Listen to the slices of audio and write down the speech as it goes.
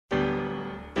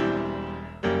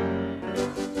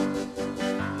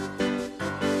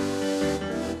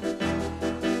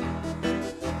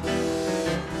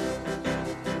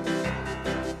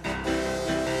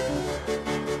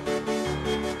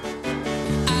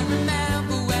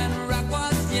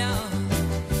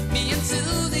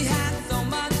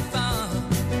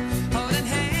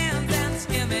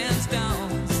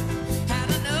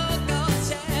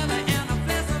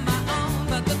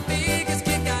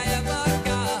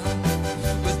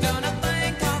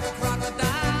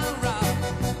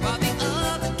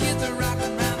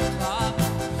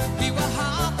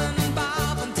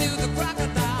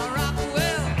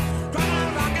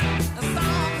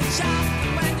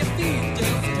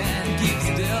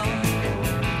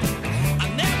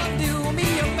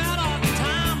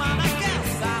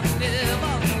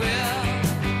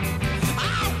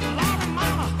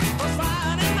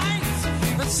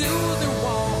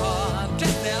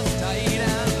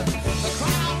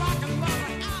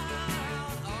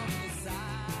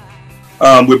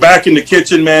We're back in the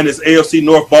kitchen, man. It's AFC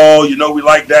North ball. You know we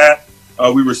like that.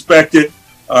 We respect it.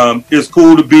 It's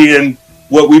cool to be in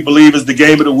what we believe is the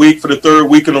game of the week for the third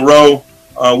week in a row.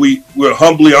 We're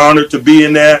humbly honored to be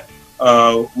in that.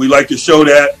 We like to show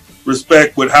that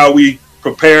respect with how we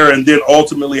prepare and then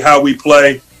ultimately how we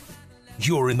play.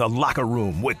 You're in the locker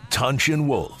room with Tunch and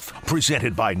Wolf,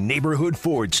 presented by Neighborhood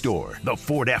Ford Store. The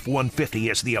Ford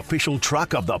F-150 is the official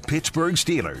truck of the Pittsburgh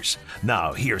Steelers.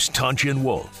 Now, here's Tunch and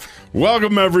Wolf.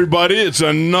 Welcome, everybody. It's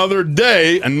another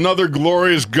day, another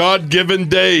glorious God-given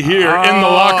day here in the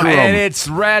locker room. And it's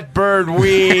Ratbird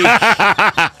Week.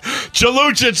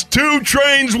 Chaluch, it's 2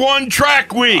 trains, 1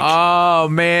 track week. Oh,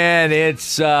 man,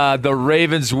 it's the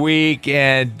Ravens week,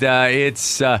 and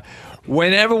it's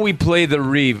whenever we play the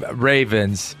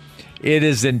Ravens, it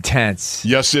is intense.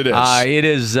 Yes, it is. It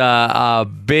is a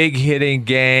big hitting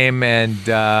game, and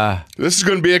this is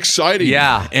going to be exciting.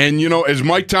 Yeah. And, you know, as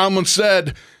Mike Tomlin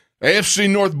said, AFC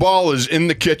North ball is in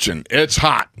the kitchen. It's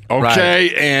hot, okay?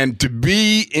 Right. And to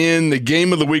be in the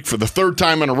game of the week for the third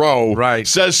time in a row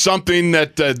says something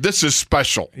that this is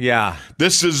special. Yeah.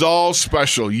 This is all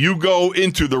special. You go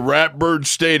into the Ratbird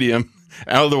Stadium,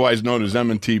 otherwise known as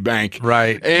M&T Bank.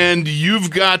 Right. And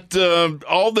you've got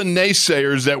all the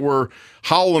naysayers that were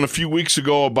howling a few weeks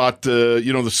ago about the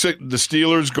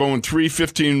Steelers going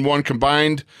 3-15-1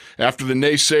 combined after the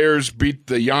naysayers beat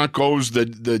the Yonkos,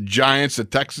 the Giants, the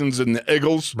Texans, and the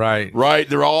Eagles. Right.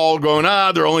 They're all going,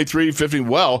 they're only 3-15.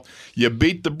 Well, you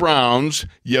beat the Browns,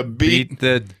 you beat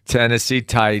the Tennessee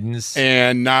Titans,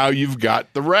 and now you've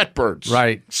got the Ratbirds.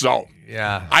 Right. So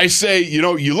yeah, I say,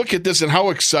 you look at this and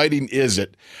how exciting is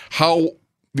it? How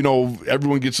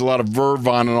everyone gets a lot of verve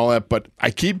on and all that, but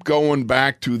I keep going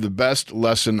back to the best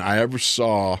lesson I ever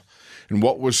saw and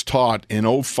what was taught in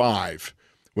 2005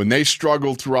 when they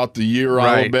struggled throughout the year a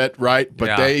little bit, right?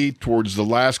 But they, towards the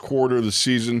last quarter of the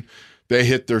season, they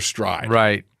hit their stride.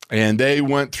 Right. And they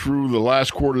went through the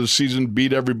last quarter of the season,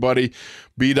 beat everybody,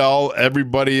 the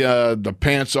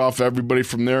pants off everybody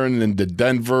from there, and then to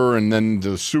Denver, and then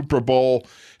the Super Bowl.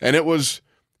 And it was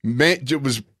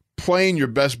playing your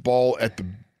best ball at the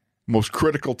most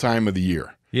critical time of the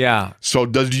year. Yeah. So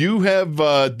does you have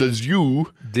does you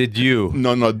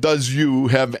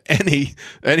have any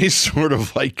sort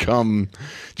of do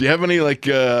you have any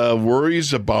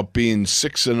worries about being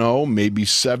 6-0, maybe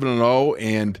 7-0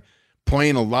 and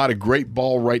playing a lot of great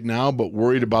ball right now, but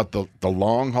worried about the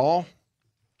long haul?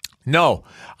 No,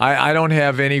 I don't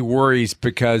have any worries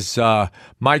because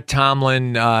Mike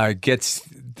Tomlin gets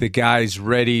the guys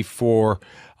ready for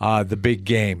the big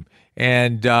game.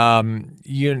 And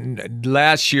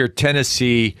last year,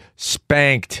 Tennessee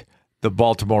spanked the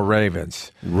Baltimore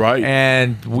Ravens. Right.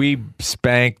 And we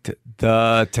spanked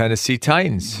the Tennessee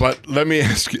Titans. But let me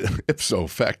ask you, ipso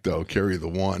facto, carry the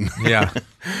one. Yeah.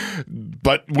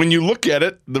 But when you look at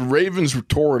it, the Ravens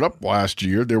tore it up last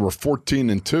year. They were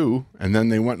 14-2, and then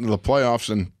they went into the playoffs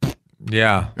and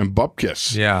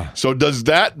bupkis. Yeah. So does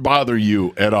that bother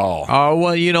you at all? Oh,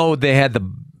 well,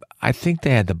 I think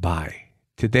they had the bye.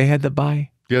 Did they have the bye?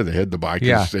 Yeah, they had the bye.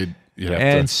 Yeah.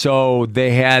 So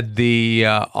they had the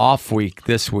off week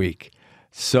this week.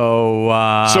 So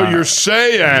you're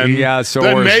saying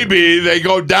then maybe they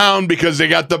go down because they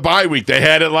got the bye week. They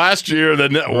had it last year.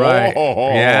 Then right.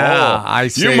 I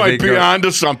say you might be onto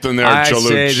something there,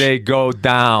 Chaluch. I say they go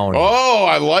down. Oh,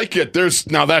 I like it.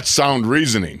 Now that's sound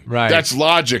reasoning. Right. That's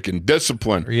logic and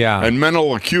discipline. Yeah. And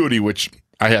mental acuity, which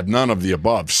I have none of the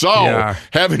above. So,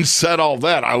 having said all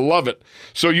that, I love it.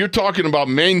 So you're talking about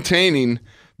maintaining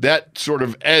that sort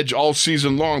of edge all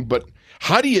season long, but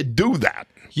how do you do that?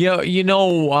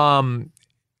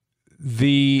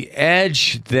 The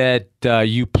edge that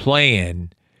you play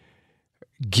in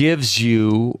gives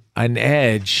you an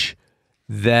edge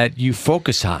that you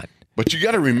focus on. But you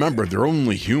got to remember, they're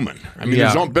only human. I mean,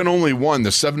 there's been only one,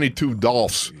 the 72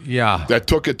 Dolphs, that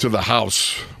took it to the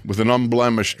house with an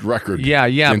unblemished record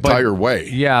the entire way.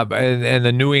 Yeah, and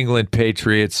the New England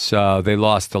Patriots, they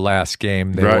lost the last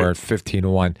game. They were at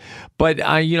 15-1. But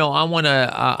I want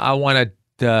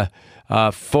to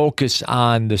focus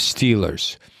on the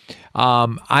Steelers.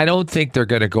 I don't think they're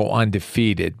going to go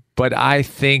undefeated, but I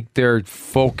think they're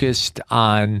focused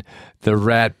on the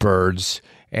Ratbirds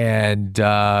and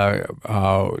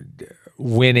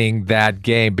winning that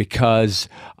game because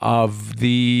of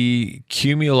the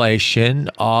accumulation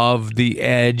of the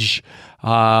edge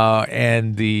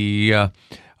and the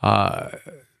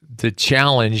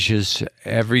challenges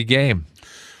every game.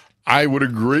 I would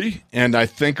agree, and I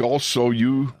think also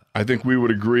we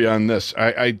would agree on this.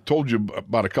 I told you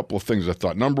about a couple of things I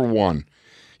thought. Number one,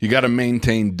 You got to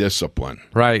maintain discipline.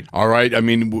 Right. All right. I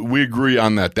mean, we agree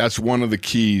on that. That's one of the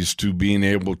keys to being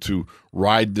able to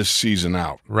ride this season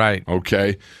out. Right.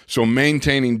 Okay. So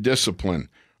maintaining discipline.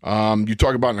 You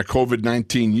talk about in a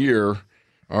COVID-19 year,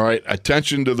 all right,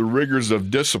 attention to the rigors of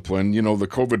discipline, you know, the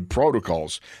COVID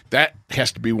protocols. That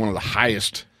has to be one of the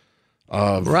highest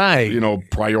right. you know,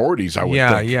 priorities, I would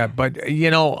think. Yeah. But, you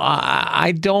know,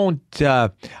 I don't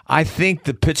I think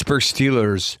the Pittsburgh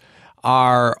Steelers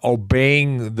are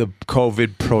obeying the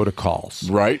COVID protocols.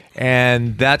 Right.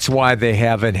 And that's why they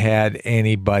haven't had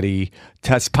anybody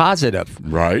test positive.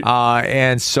 Right.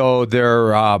 And so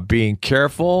they're being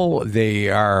careful. They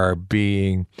are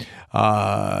being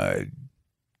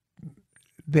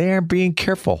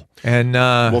careful. And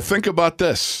well, think about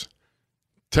this.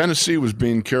 Tennessee was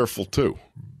being careful too.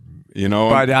 You know,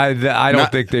 but I don't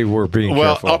think they were being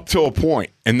careful. Well, up to a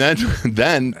point. And then when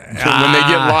they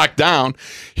get locked down,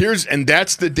 and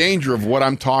that's the danger of what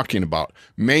I'm talking about.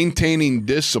 Maintaining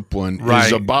discipline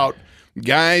is about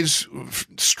guys,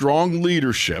 strong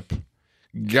leadership,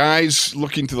 guys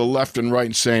looking to the left and right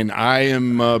and saying, I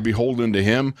am beholden to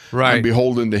him, I'm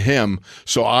beholden to him,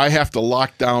 so I have to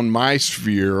lock down my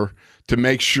sphere to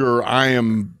make sure I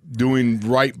am doing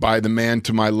right by the man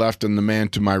to my left and the man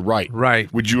to my right.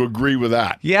 Right. Would you agree with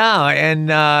that? Yeah, and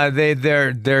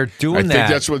they're doing that. I think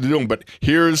that's what they're doing. But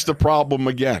here's the problem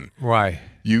again. Right.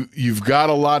 You've got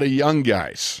a lot of young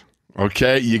guys.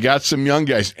 Okay, you got some young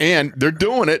guys, and they're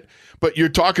doing it. But you're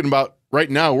talking about right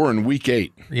now. We're in week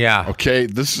 8. Yeah. Okay,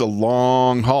 this is a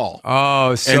long haul.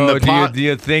 Oh, so do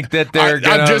you think that they're?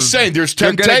 I'm just saying, there's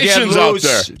temptations out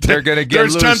there. They're going to get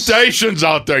loose. There's temptations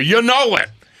out there. You know it.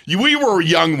 We were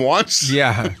young once.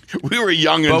 Yeah. We were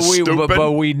young and stupid.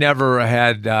 But we never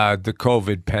had the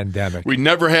COVID pandemic. We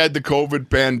never had the COVID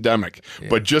pandemic. Yeah.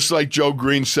 But just like Joe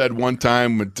Green said one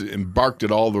time, embarked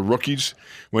at all the rookies,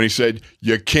 when he said,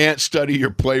 you can't study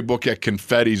your playbook at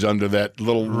confettis under that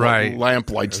little lamp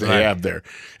lights they have there.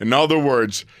 In other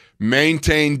words,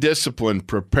 maintain discipline.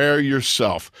 Prepare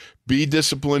yourself. Be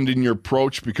disciplined in your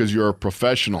approach because you're a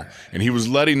professional. And he was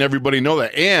letting everybody know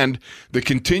that. And the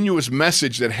continuous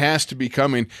message that has to be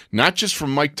coming, not just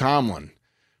from Mike Tomlin,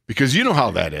 because you know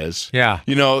how that is. Yeah.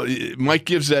 You know, Mike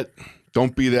gives that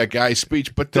don't be that guy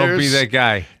speech, but don't be that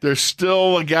guy. There's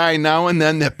still a guy now and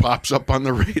then that pops up on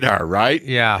the radar, right?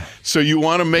 Yeah. So you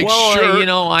want to make sure. Well, you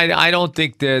know, I don't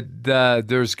think that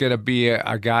there's going to be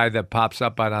a guy that pops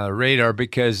up on the radar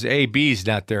because AB's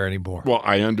not there anymore. Well,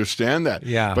 I understand that.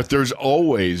 Yeah. But there's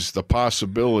always the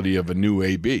possibility of a new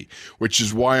AB, which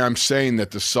is why I'm saying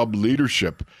that the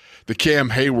sub-leadership, the Cam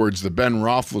Haywards, the Ben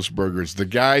Roethlisbergers, the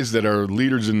guys that are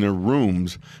leaders in their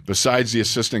rooms, besides the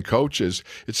assistant coaches,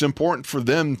 it's important for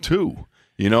them too,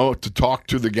 you know, to talk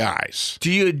to the guys.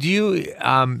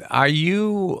 Are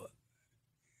you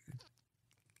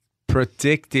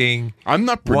predicting? I'm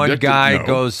not predicting. One guy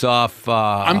goes off.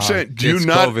 I'm saying, do you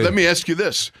not? COVID. Let me ask you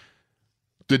this: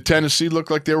 did Tennessee look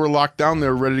like they were locked down? They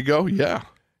were ready to go? Yeah.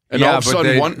 And all of a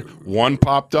sudden, one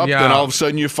popped up. Then all of a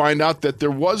sudden, you find out that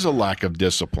there was a lack of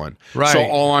discipline. Right. So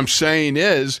all I'm saying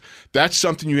is that's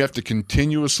something you have to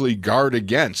continuously guard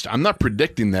against. I'm not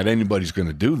predicting that anybody's going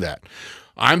to do that.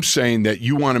 I'm saying that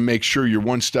you want to make sure you're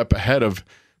one step ahead of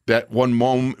that one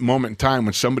moment in time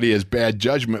when somebody has bad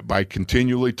judgment by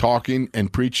continually talking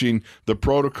and preaching the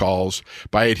protocols,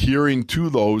 by adhering to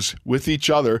those with each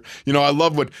other. You know, I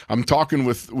love what I'm talking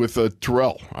with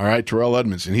Terrell, all right, Terrell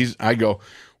Edmonds, and I go,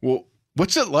 well,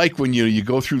 what's it like when you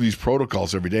go through these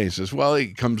protocols every day? He says, well,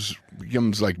 it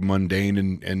becomes like mundane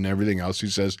and everything else. He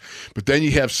says, but then you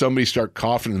have somebody start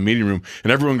coughing in the meeting room,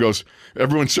 and everyone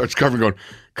starts covering, going,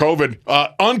 COVID,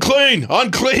 unclean,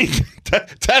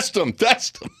 test them.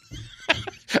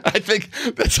 I think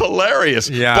that's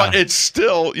hilarious. Yeah. But it's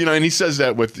still, you know, and he says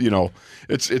that with, you know,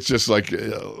 it's just like a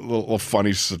little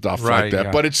funny stuff like that.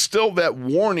 Yeah. But it's still that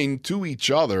warning to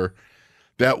each other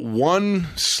that one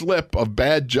slip of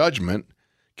bad judgment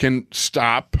can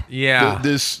stop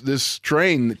this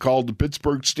train called the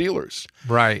Pittsburgh Steelers.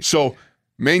 Right. So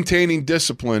maintaining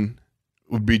discipline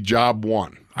would be job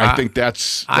one. I think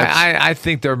that's I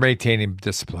think they're maintaining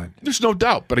discipline. There's no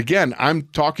doubt. But again, I'm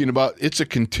talking about it's a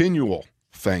continual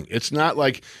thing. It's not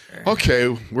like, okay,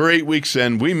 we're 8 weeks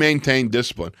in, we maintain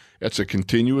discipline. It's a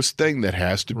continuous thing that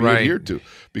has to be adhered to.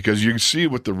 Because you see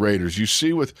with the Raiders, you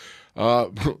see with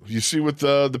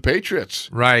the Patriots.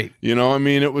 Right. You know, I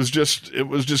mean, it was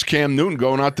just Cam Newton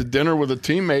going out to dinner with a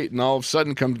teammate and all of a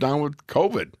sudden comes down with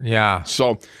COVID. Yeah.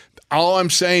 So all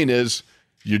I'm saying is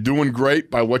you're doing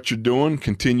great by what you're doing.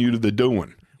 Continue to the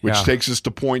doing, which takes us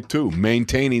to point 2,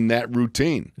 maintaining that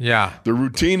routine. Yeah. The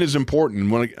routine is important.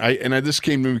 This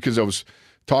came to me because I was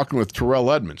talking with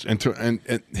Terrell Edmonds, and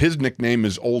his nickname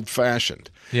is Old Fashioned.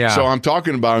 Yeah. So I'm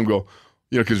talking about him,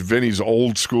 because Vinny's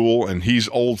old school and he's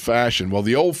old fashioned. Well,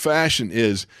 the old fashioned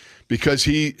is because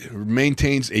he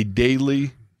maintains a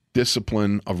daily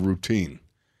discipline of routine.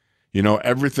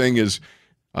 Everything is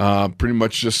pretty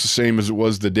much just the same as it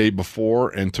was the day before,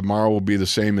 and tomorrow will be the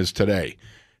same as today.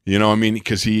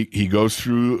 Because he goes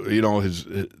through,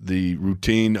 the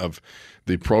routine of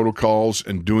the protocols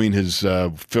and doing his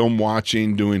film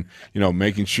watching,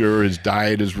 making sure his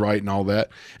diet is right and all that.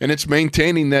 And it's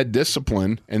maintaining that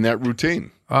discipline and that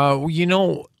routine.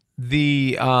 The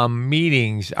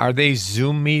meetings, are they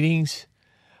Zoom meetings?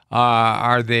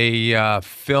 Are they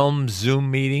film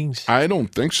Zoom meetings? I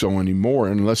don't think so anymore,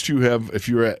 unless if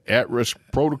you're at-risk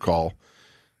protocol,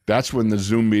 that's when the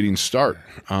Zoom meetings start.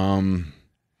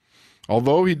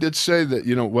 Although he did say that,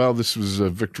 this was a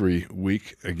victory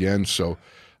week again, so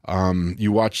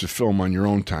you watch the film on your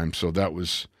own time, so that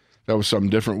was something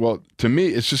different. Well, to me,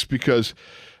 it's just because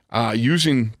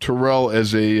using Terrell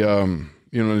as an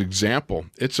example,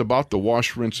 it's about the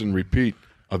wash, rinse, and repeat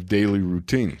of daily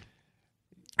routine.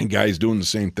 And guys doing the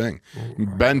same thing.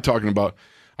 Ben talking about,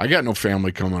 I got no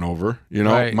family coming over.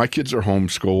 Right. My kids are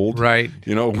homeschooled. Right.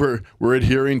 We're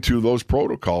adhering to those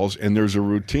protocols, and there's a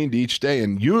routine to each day.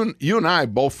 And you and I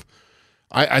both,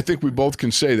 I think we both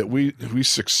can say that we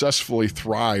successfully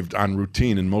thrived on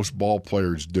routine, and most ball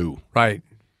players do. Right.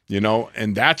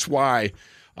 And that's why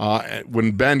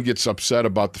when Ben gets upset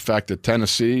about the fact that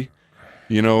Tennessee,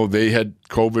 they had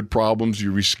COVID problems,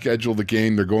 you reschedule the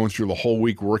game, they're going through the whole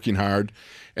week working hard,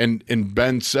 and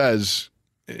Ben says.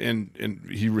 And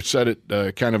he said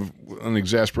it kind of an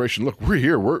exasperation. Look, we're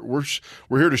here. We're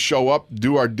here to show up,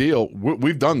 do our deal.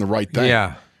 We've done the right thing.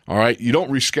 Yeah. All right. You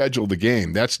don't reschedule the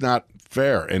game. That's not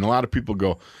fair. And a lot of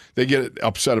people they get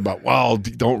upset about, well,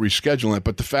 don't reschedule it.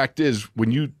 But the fact is,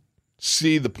 when you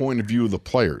see the point of view of the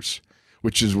players,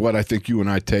 which is what I think you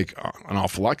and I take an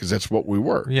awful lot, because that's what we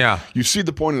were. Yeah. You see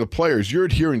the point of the players. You're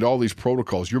adhering to all these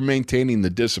protocols. You're maintaining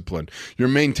the discipline. You're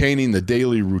maintaining the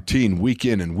daily routine week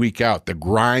in and week out, the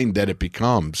grind that it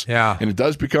becomes. Yeah. And it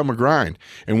does become a grind.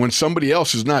 And when somebody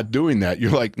else is not doing that, you're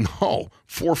like, no,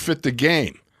 forfeit the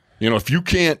game. If you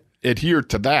can't adhere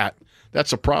to that,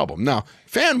 that's a problem. Now,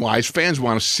 fans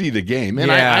want to see the game,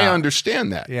 and I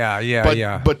understand that.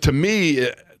 Yeah. But to me,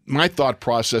 my thought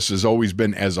process has always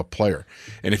been as a player.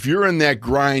 And if you're in that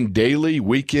grind daily,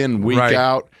 week in, week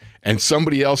out, and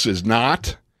somebody else is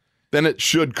not, then it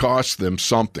should cost them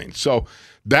something. So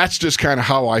that's just kind of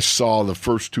how I saw the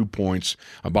first 2 points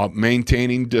about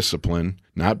maintaining discipline,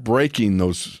 not breaking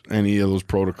any of those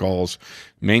protocols,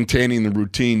 maintaining the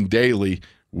routine daily,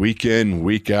 week in,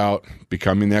 week out,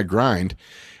 becoming that grind.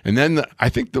 And then I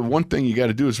think the one thing you got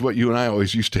to do is what you and I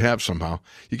always used to have somehow.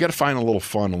 You got to find a little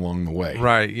fun along the way.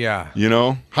 Right, yeah.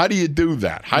 How do you do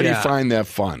that? How do you find that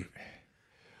fun?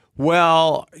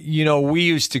 Well, we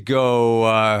used to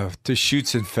go to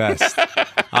Shoots and Fest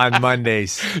on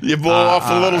Mondays. You blow off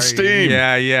a little steam.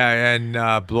 Yeah,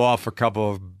 and blow off a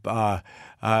couple of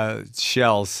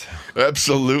shells.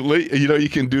 Absolutely. You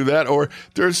can do that. Or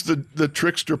there's the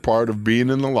trickster part of being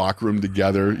in the locker room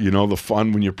together, the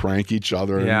fun when you prank each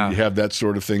other and you have that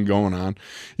sort of thing going on.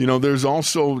 There's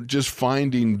also just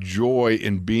finding joy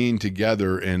in being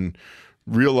together and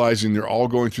realizing they're all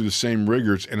going through the same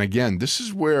rigors. And again, this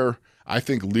is where I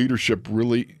think leadership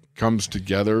really comes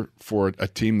together for a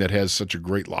team that has such a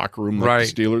great locker room like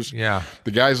the Steelers. Yeah.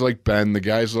 The guys like Ben, the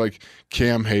guys like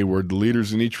Cam Hayward, the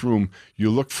leaders in each room, you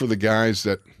look for the guys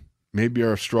that maybe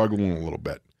are struggling a little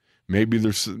bit. Maybe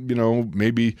there's,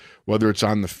 maybe whether it's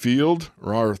on the field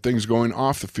or are things going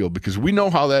off the field, because we know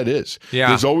how that is. Yeah.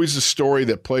 There's always a story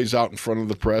that plays out in front of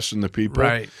the press and the people.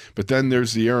 Right. But then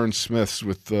there's the Aaron Smiths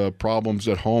with problems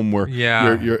at home where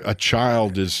a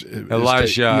child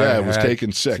Elijah was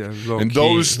taken sick. And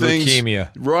those things.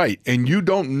 Leukemia. Right. And you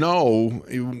don't know,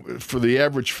 for the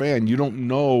average fan, you don't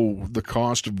know the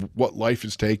cost of what life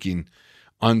is taking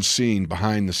unseen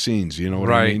behind the scenes. You know what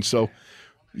I mean? So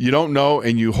you don't know,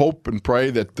 and you hope and pray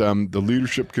that the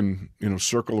leadership can,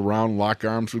 circle around, lock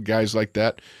arms with guys like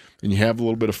that, and you have a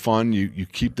little bit of fun. You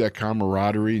keep that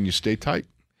camaraderie, and you stay tight.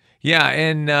 Yeah,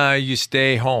 and you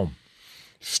stay home.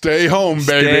 Stay home,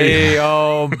 baby. Stay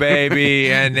home, baby.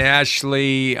 And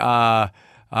Ashley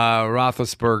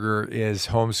Roethlisberger is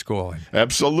homeschooling.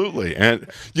 Absolutely. And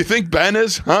you think Ben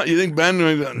is? Huh? You think Ben?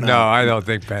 No, I don't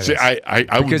think Ben is. I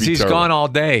would because he's terrible. gone all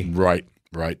day. Right.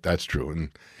 That's true.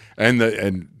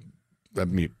 And let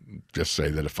me just say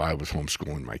that if I was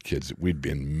homeschooling my kids, we'd be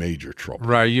in major trouble.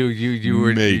 Right, you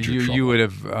would major trouble. You would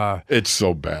have. It's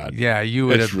so bad. Yeah, you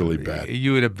would. It's really bad.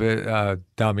 You would have been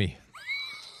dummy.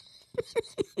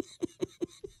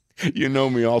 You know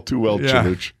me all too well,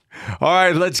 Chaluch. All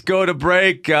right, let's go to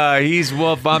break. He's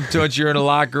Wolf. I'm Tunch. You're in the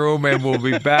locker room, and we'll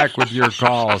be back with your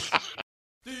calls.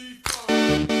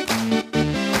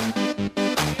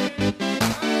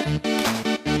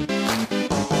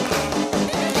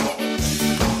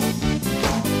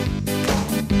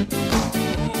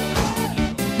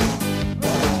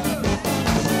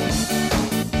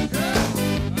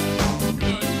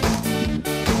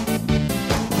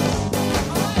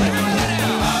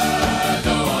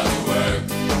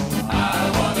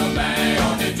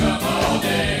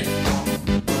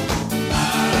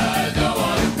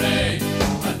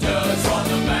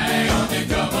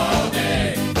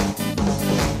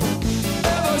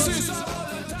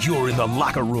 The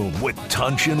Locker Room with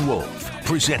Tunch and Wolf.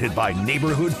 Presented by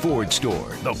Neighborhood Ford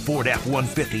Store. The Ford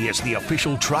F-150 is the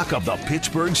official truck of the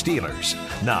Pittsburgh Steelers.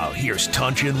 Now, here's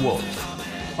Tunch and Wolf.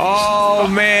 Oh,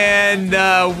 man.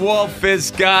 Wolf has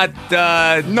got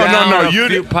a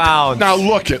few pounds. Now,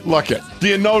 look it. Do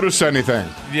you notice anything?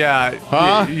 Yeah.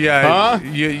 Huh? Yeah.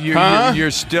 Huh? You're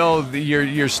still.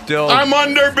 I'm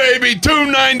under, baby.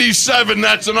 297.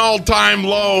 That's an all-time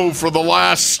low for the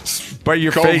last. But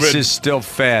your COVID. face is still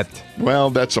fat.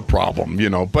 Well, that's a problem,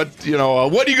 But,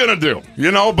 what are you going to do?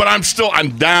 But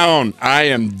I'm down. I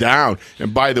am down.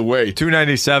 And by the way.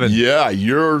 297. Yeah,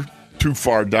 you're too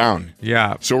far down.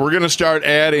 Yeah. So we're going to start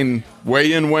adding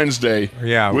weigh-in Wednesday.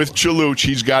 Yeah. With Chaluch.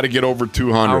 He's got to get over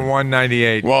 200. I'm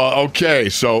 198. Well, okay.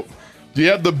 So do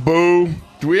you have the boo?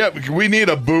 We need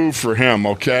a boo for him,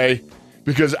 okay?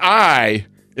 Because I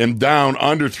am down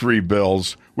under 3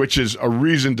 bills, which is a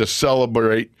reason to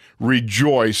celebrate,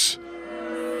 rejoice.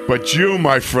 But you,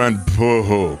 my friend,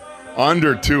 boo-hoo,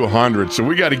 under 200. So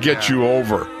we got to get you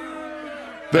over.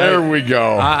 There we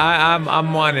go.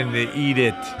 I'm wanting to eat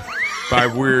it by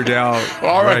Weird Al.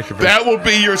 All right, that will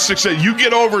be your success. You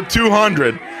get over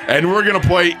 200, and we're going to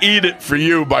play Eat It for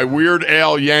You by Weird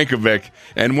Al Yankovic.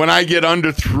 And when I get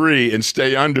under 3 and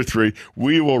stay under 3,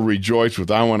 we will rejoice with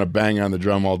I Want to Bang on the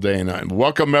Drum All Day and Night.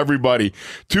 Welcome, everybody,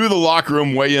 to the Locker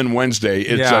Room Weigh-In Wednesday.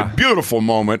 It's a beautiful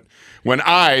moment when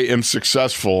I am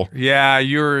successful. Yeah,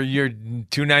 you're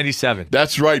 297.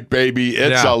 That's right, baby.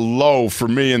 It's a low for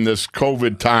me in this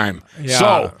COVID time. Yeah.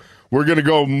 So we're going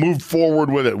to move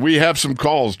forward with it. We have some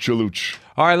calls, Chaluch.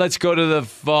 All right, let's go to the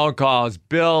phone calls.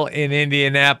 Bill in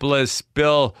Indianapolis.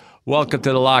 Bill, welcome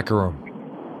to the Locker Room.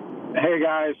 Hey,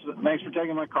 guys. Thanks for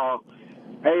taking my call.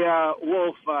 Hey,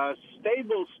 Wolf,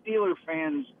 stable Steeler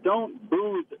fans don't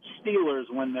boo the Steelers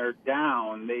when they're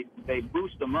down. They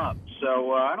boost them up.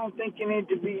 So I don't think you need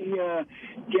to be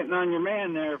getting on your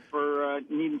man there for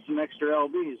needing some extra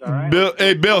LBs, all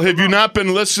right? Bill, have you not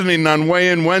been listening on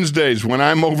Weigh-In Wednesdays? When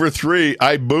I'm over 3,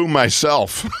 I boo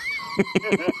myself.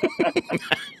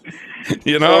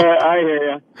 I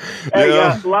hear you. Hey,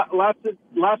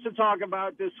 lots to talk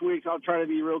about this week. I'll try to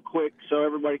be real quick so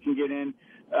everybody can get in.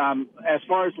 As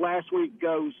far as last week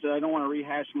goes, I don't want to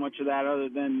rehash much of that other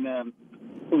than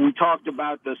we talked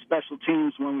about the special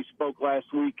teams when we spoke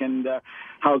last week and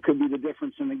how it could be the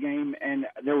difference in the game. And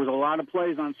there was a lot of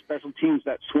plays on special teams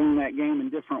that swung that game in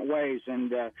different ways.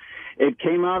 And it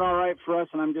came out all right for us,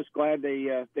 and I'm just glad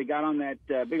they got on that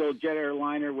big old jet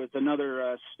airliner with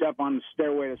another step on the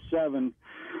stairway to 7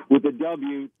 with the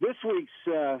W. This week's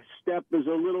step is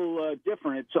a little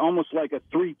different. It's almost like a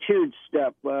 3-tiered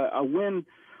step. A win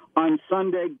on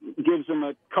Sunday gives them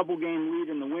a couple-game lead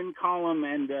in the win column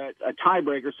and a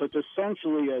tiebreaker, so it's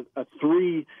essentially a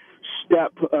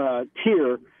 3-step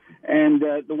tier. And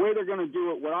the way they're going to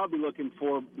do it, what I'll be looking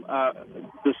for,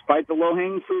 despite the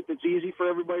low-hanging fruit that's easy for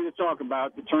everybody to talk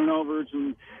about, the turnovers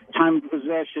and time of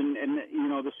possession and,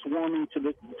 the swarming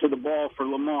to the ball for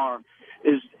Lamar,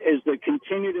 is the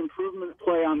continued improvement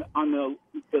play on the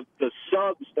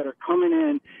subs that are coming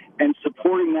in and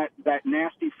supporting that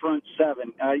nasty front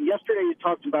 7. Yesterday you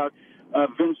talked about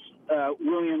Vince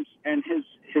Williams and his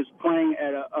playing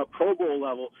at a Pro Bowl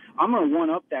level. I'm going to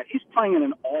one-up that. He's playing at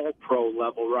an All-Pro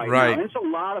level right now. And it's a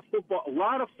lot of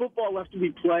football left to be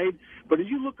played. But as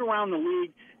you look around the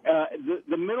league,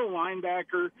 the middle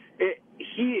linebacker,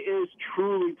 he is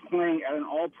truly playing at an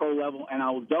All-Pro level. And I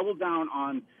will double down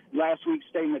on last week's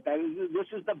statement that this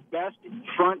is the best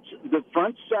the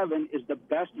front 7 is the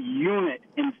best unit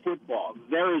in football.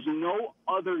 There is no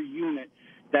other unit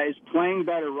that is playing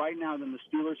better right now than the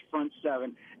Steelers' front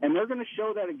 7, and they're going to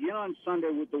show that again on Sunday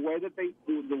with the way that they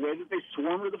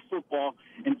swarm to the football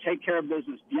and take care of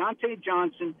business. Deontay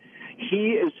Johnson,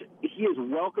 he is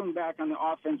welcomed back on the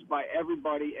offense by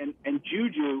everybody, and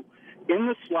Juju in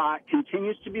the slot,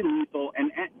 continues to be lethal.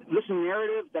 And this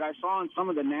narrative that I saw on some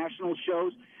of the national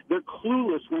shows, they're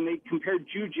clueless when they compared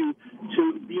Juju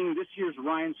to being this year's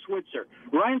Ryan Switzer.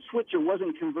 Ryan Switzer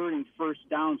wasn't converting first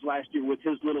downs last year with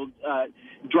his little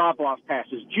drop-off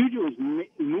passes. Juju is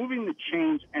moving the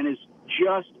chains and is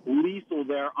just lethal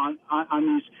there on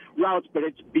these routes, but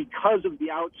it's because of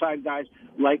the outside guys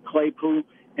like Claypool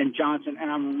and Johnson,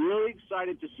 and I'm really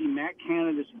excited to see Matt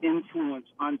Canada's influence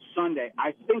on Sunday.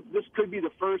 I think this could be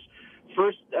the first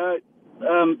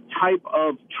type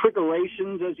of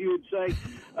trickerations, as you would say.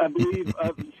 I believe.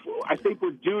 I think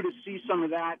we're due to see some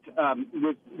of that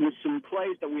with some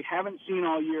plays that we haven't seen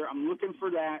all year. I'm looking for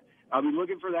that. I'll be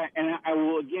looking for that, and I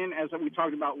will again, as we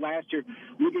talked about last year,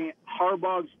 looking at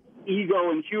Harbaugh's ego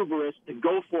and hubris to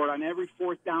go for it on every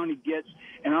fourth down he gets,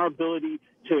 and our ability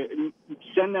to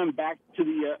send them back to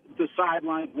the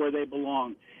sidelines where they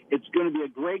belong. It's going to be a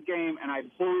great game, and I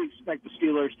fully expect the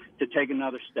Steelers to take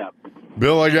another step.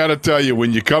 Bill, I got to tell you,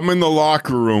 when you come in the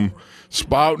locker room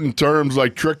spouting terms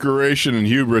like trickeration and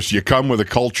hubris, you come with a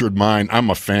cultured mind. I'm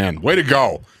a fan. Way to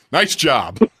go. Nice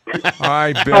job. All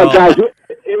right, Bill. Oh, guys,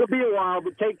 it'll be a while,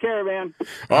 but take care, man.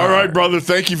 All right, brother.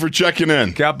 Thank you for checking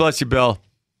in. God bless you, Bill.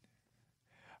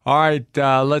 All right,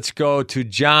 let's go to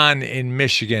John in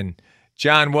Michigan.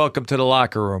 John, welcome to the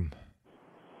locker room.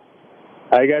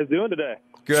 How you guys doing today?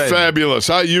 Good. Fabulous.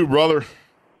 How you, brother?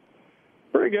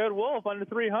 Pretty good. Wolf, under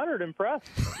 300. Impressed.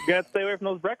 You got to stay away from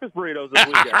those breakfast burritos this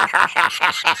weekend.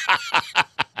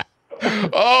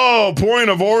 Oh,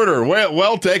 point of order.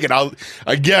 Well taken.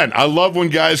 I love when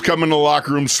guys come in the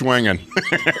locker room swinging.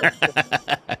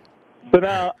 So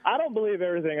now, I don't believe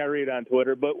everything I read on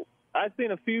Twitter, but I've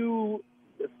seen a few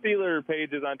Steeler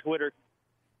pages on Twitter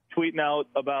tweeting out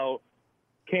about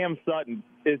Cam Sutton.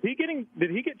 Did he get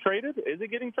traded? Is he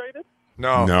getting traded?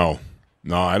 No,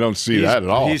 I don't see that at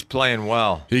all. He's playing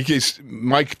well.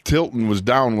 Mike Tilton was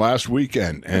down last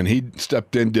weekend, and he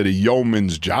stepped in, did a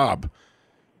yeoman's job,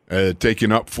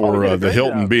 taking up for the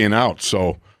Hilton being out.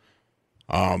 So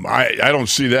I don't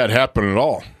see that happen at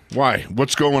all. Why?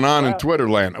 What's going on in Twitter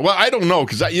land? Well, I don't know,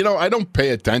 because I don't pay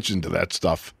attention to that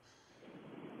stuff.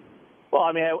 Well,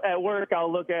 I mean, at work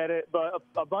I'll look at it, but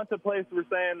a bunch of places were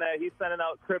saying that he's sending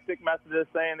out cryptic messages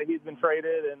saying that he's been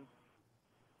traded and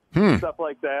stuff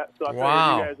like that. So I figured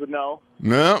you guys would know.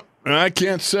 No, I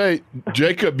can't say.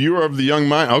 Jacob, you are of the young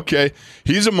mind. Okay,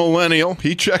 he's a millennial.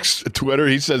 He checks Twitter.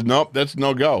 He says, nope, that's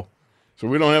no go. So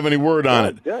we don't have any word on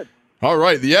it. Good. All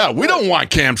right, yeah, we don't want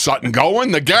Cam Sutton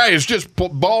going. The guy is just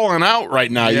balling out right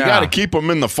now. You got to keep him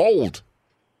in the fold.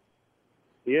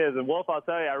 He is. And, Wolf, I'll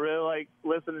tell you, I really like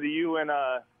listening to you and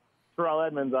Terrell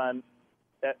Edmonds on,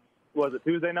 was it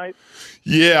Tuesday night?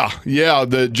 Yeah,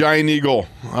 the Giant Eagle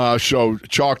show,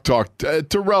 Chalk Talk.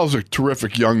 Terrell's a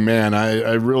terrific young man.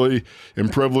 I really am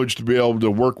privileged to be able to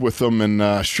work with him,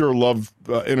 and sure love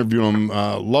interviewing him.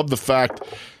 Love the fact,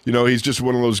 he's just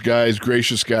one of those guys,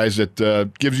 gracious guys,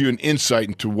 that gives you an insight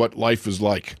into what life is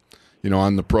like,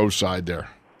 on the pro side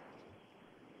there.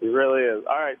 He really is.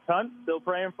 All right, Ton, still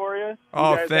praying for you.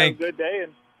 Oh, you guys have a good day,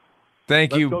 and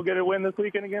thank you. Let's go get a win this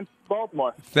weekend against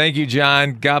Baltimore. Thank you,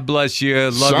 John. God bless you.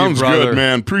 Love Sounds you, brother. good,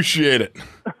 man. Appreciate it.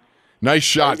 Nice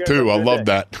shot, too. I love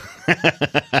that.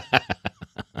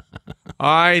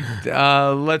 All right,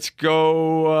 let's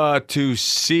go to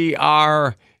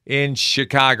CR in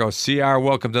Chicago. CR,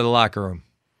 welcome to the locker room.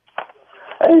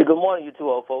 Hey, good morning, you two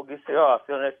old fogies.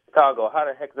 Feeling in Chicago. How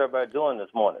the heck is everybody doing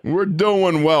this morning? We're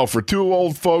doing well. For two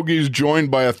old fogies joined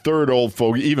by a third old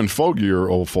fogey, even fogier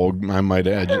old fog, I might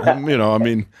add.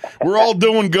 We're all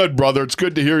doing good, brother. It's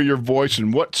good to hear your voice.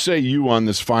 And what say you on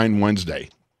this fine Wednesday?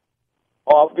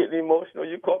 Oh, I'm getting emotional.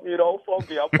 You caught me an old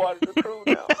fogey. I'm part of the crew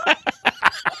now.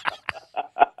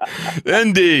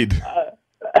 Indeed.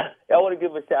 I want to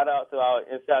give a shout-out to our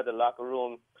Inside the Locker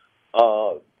Room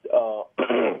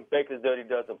Baker's Dirty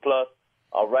Dozen Plus.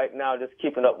 Right now, just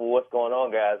keeping up with what's going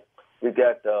on, guys. We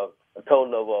got a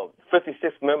total of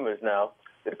 56 members now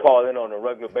that call in on a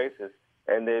regular basis,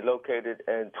 and they're located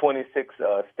in 26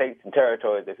 states and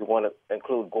territories, if you want to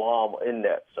include Guam in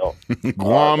that. So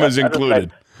Guam is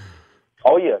included.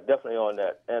 Oh, yeah, definitely on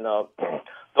that. And don't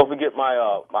forget my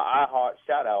iHeart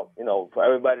shout-out, for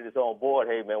everybody that's on board.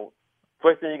 Hey, man,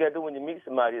 first thing you got to do when you meet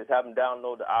somebody is have them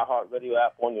download the iHeart Radio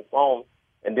app on your phone,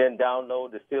 and then download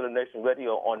the Steeler Nation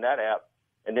Radio on that app,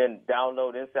 and then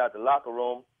download Inside the Locker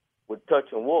Room with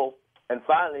Touch and Wolf. And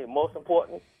finally, most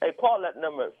important, hey, call that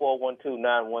number at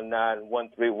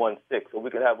 412-919-1316 so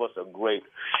we can have us a great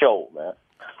show, man.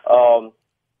 I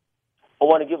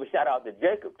want to give a shout-out to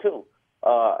Jacob, too.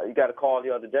 You got a call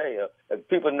the other day.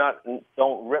 People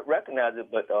don't recognize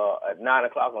it, but at 9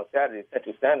 o'clock on Saturday,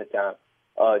 Central Standard Time,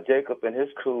 Jacob and his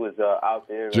crew is out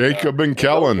there. Jacob and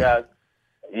Kellen.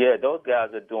 Those guys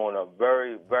are doing a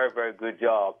very, very, very good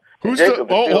job.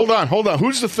 Hold on.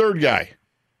 Who's the third guy?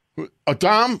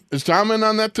 Tom? Is Tom in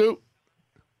on that too?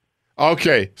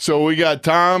 Okay, so we got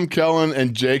Tom, Kellen,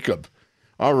 and Jacob.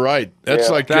 All right, that's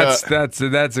a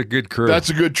good crew. That's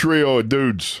a good trio of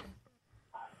dudes.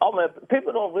 Oh man,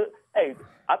 people don't. Hey,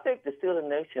 I think the Steeler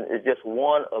Nation is just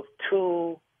one of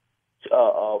two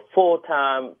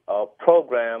full-time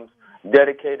programs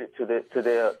dedicated to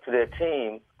their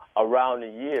team around the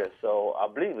year. So I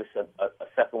believe it's a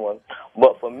second one.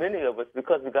 But for many of us,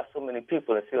 because we got so many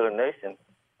people in Steeler Nation,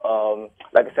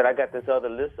 like I said, I got this other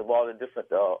list of all the different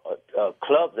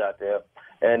clubs out there,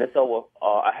 and it's over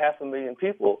 500,000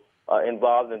 people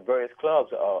involved in various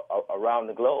clubs around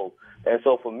the globe. And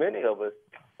so for many of us,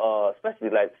 especially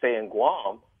like say in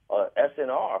Guam,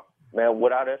 SNR, man,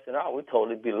 without SNR, we'd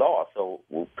totally be lost. So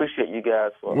we appreciate you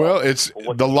guys for. Well, it's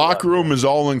the locker room is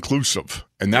all inclusive,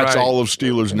 and that's all of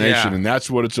Steelers Nation, and that's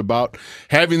what it's about.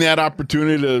 Having that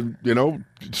opportunity to,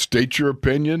 state your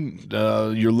opinion,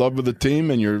 your love of the team,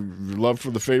 and your love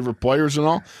for the favorite players and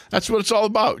all. That's what it's all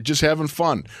about. Just having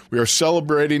fun. We are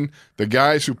celebrating the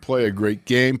guys who play a great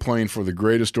game, playing for the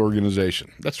greatest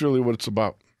organization. That's really what it's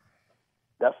about.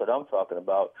 That's what I'm talking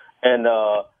about, and.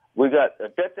 We got to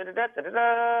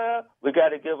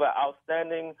give an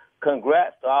outstanding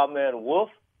congrats to our man Wolf.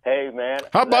 Hey man,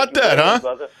 how about that, huh?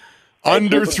 Brother.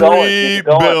 Under 3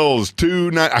 bills,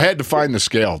 2 9. I had to find the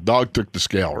scale. Dog took the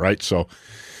scale, right? So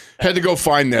had to go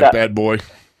find that bad boy.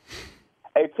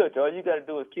 Hey, Tooch, all you got to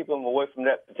do is keep him away from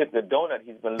that particular donut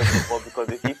he's been looking for, because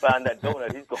if he finds that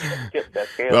donut, he's going to tip that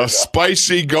scale. The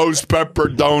spicy ghost pepper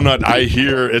donut. I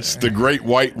hear it's the great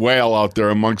white whale out there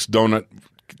amongst donut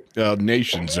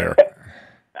nations there.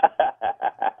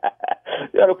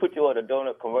 That'll put you on a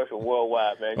donut commercial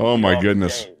worldwide, man. Oh my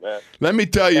goodness! Let me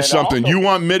tell you something. You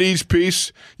want Mideast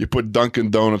peace? You put Dunkin'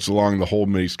 Donuts along the whole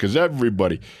Mideast, because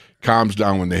everybody calms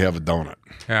down when they have a donut.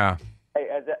 Yeah. Hey,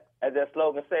 as that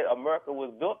slogan said, America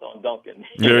was built on Dunkin'.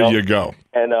 You go.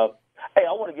 And hey,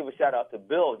 I want to give a shout out to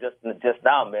Bill just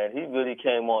now, man. He really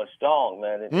came on strong,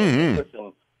 man, and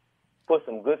put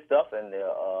some good stuff in there.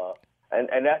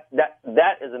 And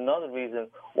that is another reason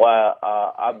why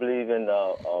I believe in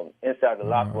inside the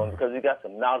locker room, because we got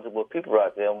some knowledgeable people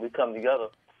out there, and we come together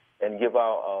and give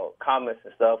our comments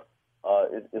and stuff.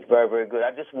 It's very, very good.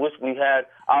 I just wish we had.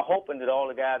 I'm hoping that all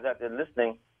the guys out there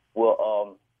listening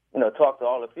will talk to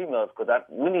all the females, because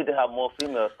we need to have more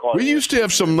females call. We used to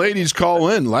have some ladies call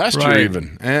in last year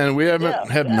even, and we have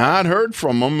not heard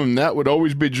from them, and that would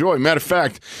always be joy. Matter of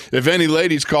fact, if any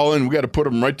ladies call in, we got to put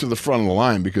them right to the front of the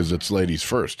line, because it's ladies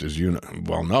first, as you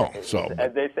well know. So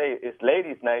as they say, it's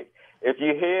ladies' night. If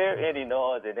you hear any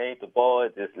noise, it ain't the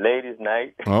boys, it's ladies'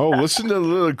 night. Oh, listen to the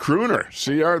little crooner,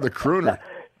 CR the crooner.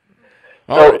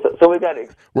 So we got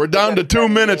it. We're down to 2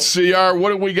 minutes, CR. What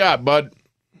do we got, bud?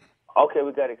 Okay,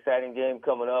 we got an exciting game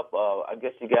coming up. I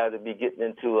guess you guys will be getting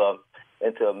into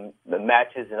the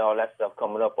matches and all that stuff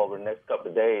coming up over the next couple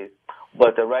of days.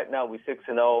 But right now we're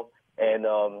 6-0, and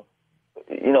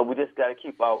we just got to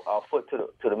keep our foot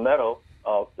to the metal,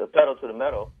 the pedal to the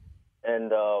metal,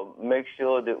 and make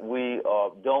sure that we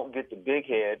don't get the big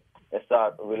head and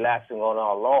start relaxing on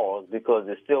our laurels, because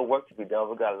there's still work to be done.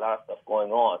 We got a lot of stuff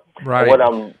going on. Right.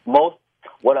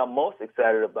 What I'm most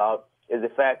excited about is the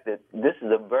fact that this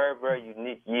is a very, very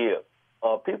unique year.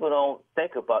 People don't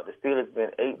think about the Steelers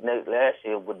being 8-8 last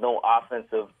year with no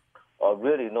offensive,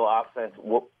 really no offense.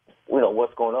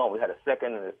 What's going on? We had a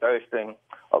second and a third string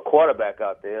quarterback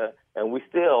out there, and we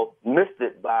still missed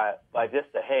it by just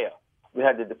a hair. We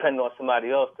had to depend on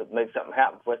somebody else to make something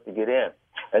happen for us to get in.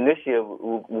 And this year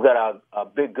we got our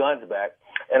big guns back.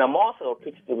 And I'm also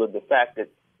appreciative of the fact that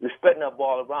we're spreading our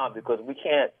ball around, because we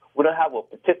don't have a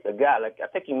particular guy. Like I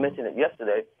think you mentioned it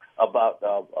yesterday about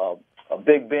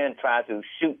Big Ben trying to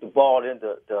shoot the ball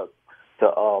into to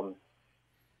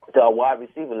our wide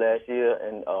receiver last year,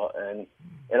 and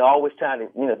always trying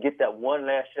to get that one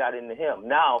last shot into him.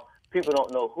 Now people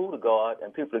don't know who to guard,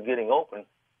 and people are getting open,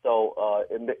 so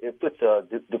it puts a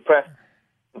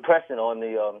depression on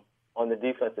the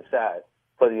defensive side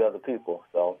for the other people.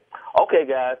 So, okay,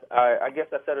 guys, I guess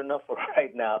I said enough for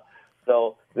right now.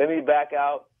 So let me back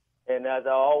out. And as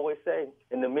I always say,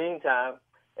 in the meantime,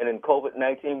 and in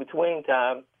COVID-19 between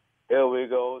time, here we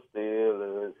go,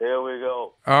 Steelers. Here we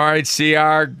go. All right,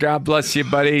 CR. God bless you,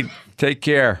 buddy. Take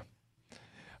care.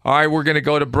 All right, we're going to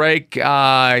go to break.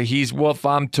 He's Wolf.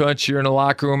 I'm Tunch. You're in the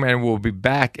locker room, and we'll be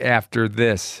back after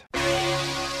this.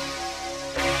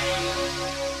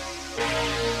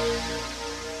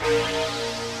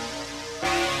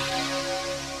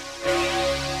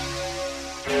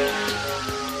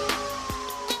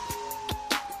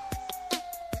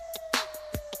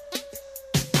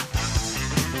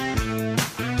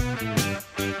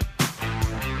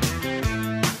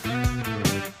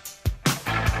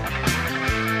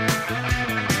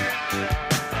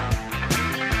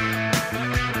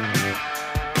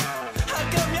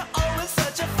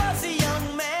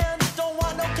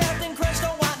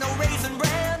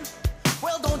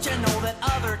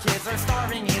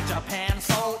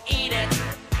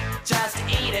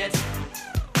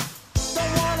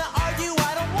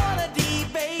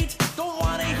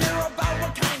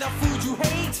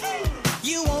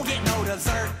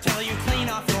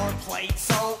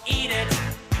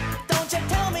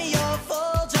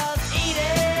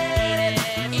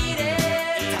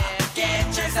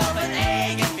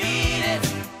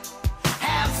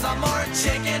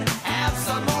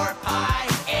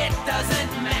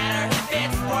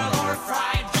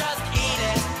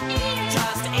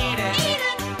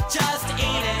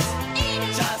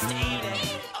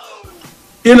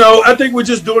 I think we're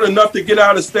just doing enough to get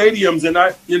out of stadiums, and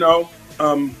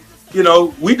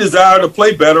we desire to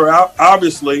play better,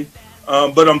 obviously,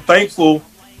 but I'm thankful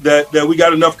that we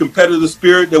got enough competitive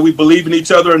spirit, that we believe in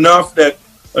each other enough, that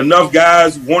enough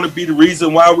guys want to be the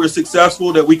reason why we're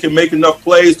successful, that we can make enough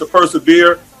plays to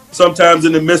persevere, sometimes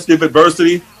in the midst of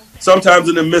adversity,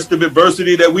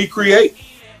 that we create.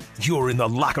 You're in the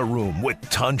locker room with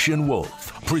Tunch and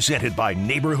Wolf, presented by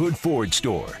Neighborhood Ford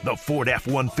Store. The Ford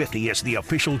F-150 is the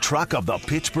official truck of the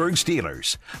Pittsburgh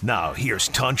Steelers. Now, here's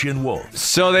Tunch and Wolf.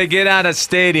 So they get out of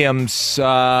stadiums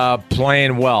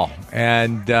playing well,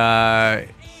 and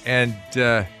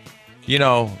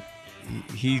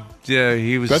he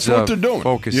was. That's what they're doing.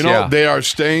 Focused, They are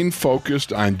staying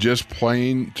focused on just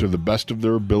playing to the best of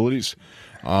their abilities.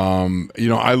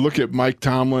 I look at Mike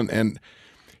Tomlin, and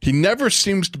he never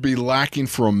seems to be lacking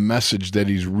for a message that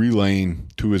he's relaying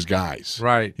to his guys.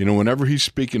 Right. Whenever he's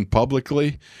speaking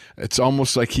publicly, it's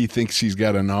almost like he thinks he's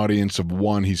got an audience of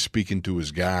one. He's speaking to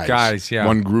his guys.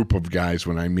 One group of guys,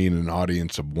 when I mean an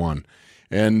audience of one.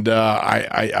 And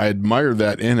I admire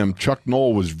that in him. Chuck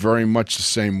Noll was very much the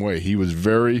same way. He was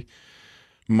very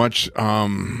much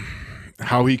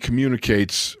how he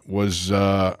communicates was,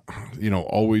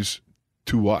 always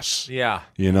to us. Yeah.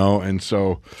 And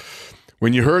so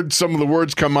when you heard some of the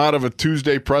words come out of a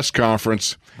Tuesday press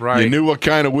conference, right, you knew what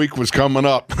kind of week was coming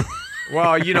up.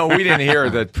 Well, we didn't hear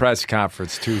the press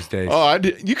conference Tuesdays. Oh,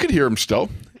 you could hear him still.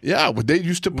 Yeah, they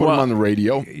used to put him on the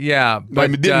radio. Yeah,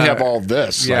 but it didn't have all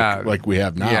this like we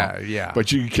have now. Yeah.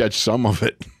 But you could catch some of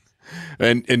it.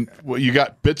 And you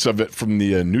got bits of it from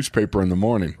the newspaper in the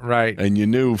morning. Right. And you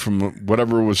knew from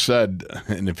whatever was said,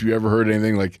 and if you ever heard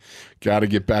anything like, got to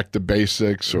get back to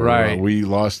basics, or we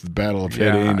lost the battle of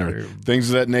hitting, or things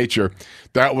of that nature,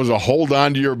 that was a hold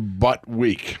on to your butt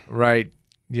week. Right.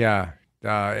 Yeah.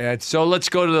 And so let's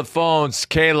go to the phones.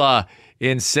 Kayla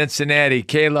in Cincinnati.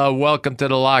 Kayla, welcome to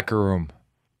the locker room.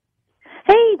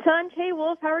 Hey, Tunch. Hey,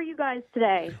 Wolf. How are you guys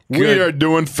today? We are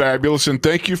doing fabulous, and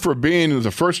thank you for being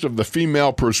the first of the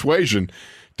female persuasion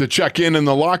to check in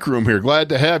the locker room here. Glad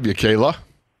to have you, Kayla.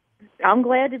 I'm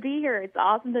glad to be here. It's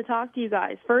awesome to talk to you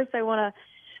guys. First, I want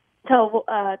to tell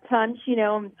Tunch,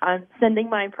 I'm sending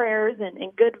my prayers and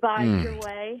good vibes your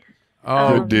way.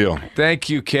 Oh, good deal. Thank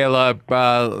you, Kayla.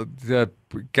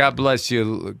 God bless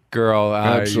you, girl.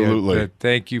 Absolutely.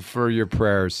 Thank you for your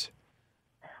prayers.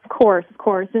 Of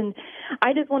course. And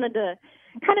I just wanted to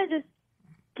kind of just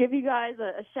give you guys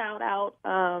a shout out.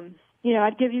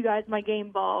 I'd give you guys my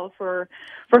game ball for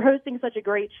hosting such a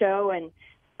great show. And,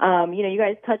 you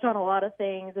guys touch on a lot of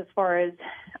things as far as,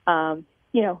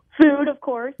 food, of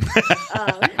course.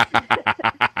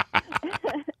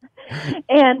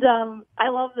 And I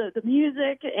love the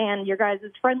music and your guys'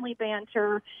 friendly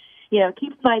banter.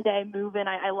 Keeps my day moving.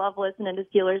 I love listening to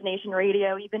Steelers Nation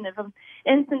Radio, even if I'm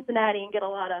in Cincinnati and get a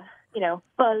lot of,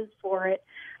 buzz for it.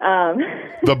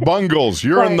 The Bungles.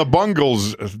 You're in the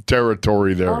Bungles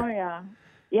territory there. Oh, yeah.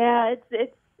 Yeah,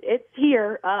 it's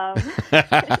here.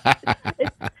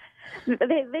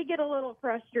 They get a little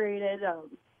frustrated,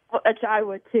 which I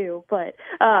would too, but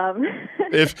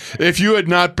if you had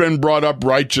not been brought up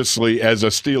righteously as a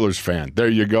Steelers fan, there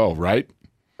you go, right?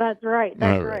 That's right.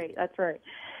 That's right.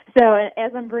 So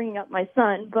as I'm bringing up my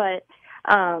son, but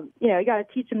you got to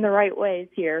teach him the right ways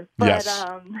here. But yes.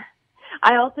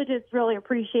 I also just really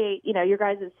appreciate your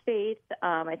guys' faith.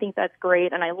 I think that's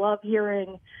great, and I love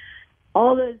hearing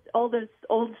all those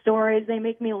old stories. They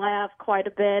make me laugh quite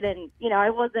a bit, and I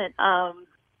wasn't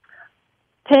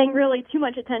paying really too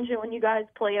much attention when you guys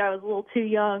played. I was a little too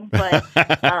young, but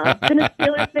been a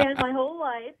Steelers fan my whole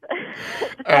life.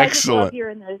 Excellent. I just love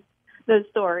hearing those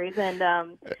stories, and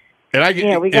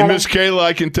Miss Kayla,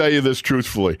 I can tell you this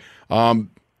truthfully.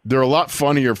 They're a lot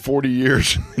funnier 40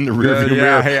 years in the rearview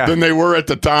mirror than they were at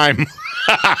the time.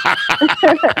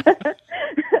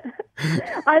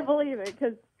 I believe it,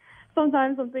 because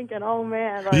sometimes I'm thinking, oh,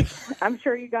 man, I'm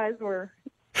sure you guys were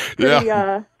pretty,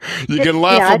 you can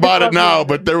laugh about it now,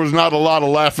 but there was not a lot of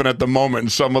laughing at the moment in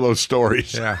some of those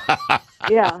stories. Yeah,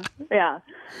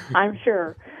 I'm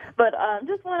sure. But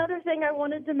just one other thing I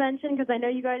wanted to mention, because I know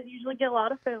you guys usually get a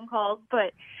lot of phone calls,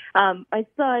 but my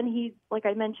son, he's, like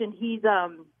I mentioned, he's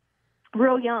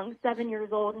real young, 7 years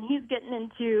old, and he's getting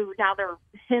into, now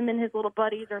him and his little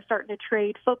buddies are starting to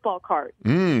trade football cards.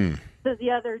 So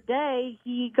the other day,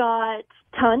 he got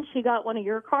one of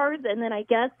your cards, and then I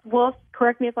guess, Wolf,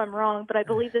 correct me if I'm wrong, but I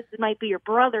believe this might be your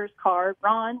brother's card,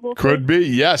 Ron Wolf. Could be,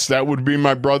 yes, that would be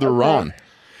my brother, Ron.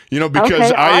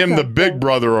 Because I am the big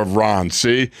brother of Ron,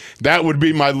 see? That would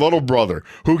be my little brother,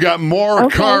 who got more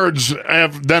cards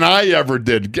than I ever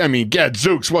did. I mean,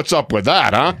 Gadzooks, what's up with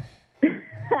that, huh?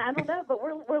 I don't know, but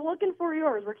we're looking for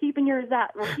yours. We're keeping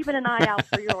We're keeping an eye out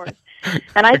for yours.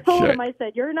 And I told him, I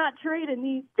said, you're not trading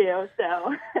these two.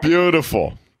 So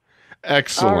beautiful,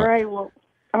 excellent.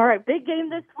 All right, big game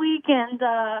this week, and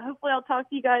hopefully I'll talk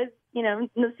to you guys, in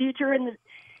the future. And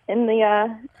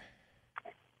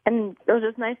it was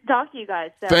just nice to talk to you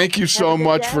guys. So thank you so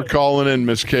much for calling in,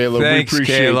 Miss Kayla. Thanks, we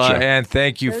appreciate Kayla, you. and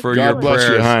thank you for your God bless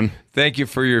prayers. you, hon. Thank you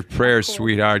for your prayers,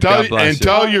 sweetheart. God bless you.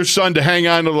 Tell your son to hang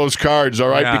on to those cards, all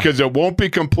right? Yeah. Because it won't be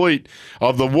complete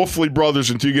of the Wolfley brothers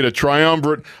until you get a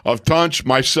triumvirate of Tunch,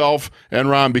 myself, and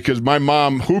Ron. Because my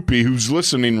mom, Hoopy, who's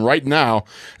listening right now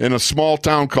in a small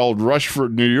town called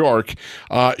Rushford, New York,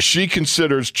 she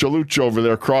considers Chaluch over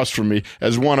there across from me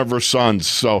as one of her sons.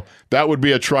 So that would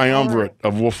be a triumvirate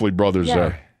of Wolfley brothers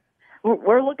there.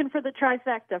 We're looking for the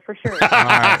trifecta for sure. All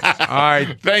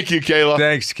right. Thank you, Kayla.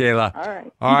 Thanks, Kayla. All right.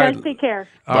 You guys take care.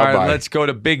 All right, let's go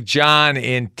to Big John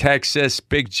in Texas.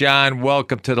 Big John,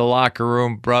 welcome to the locker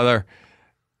room, brother.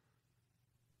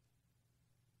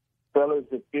 Fellas,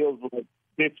 it feels like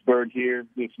Pittsburgh here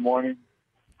this morning.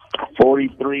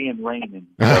 43 and raining.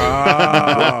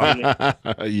 Yeah.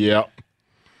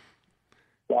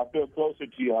 So I feel closer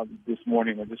to y'all this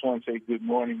morning. I just want to say good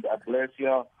morning. God bless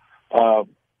y'all.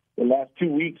 The last 2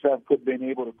 weeks I've been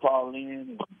able to call in.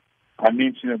 And I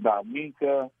mentioned about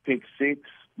Minka, pick 6,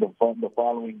 the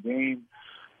following game.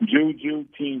 Juju,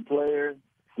 team player,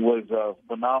 was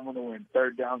phenomenal in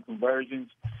third down conversions.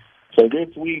 So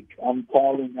this week I'm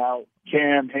calling out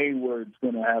Cam Hayward's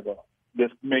going to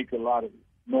just make a lot of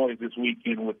noise this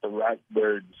weekend with the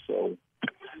Ratbirds. So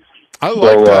I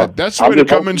like that. That's the way to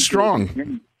come in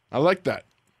strong. I like that.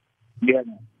 Yeah.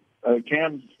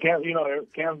 Cam's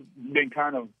been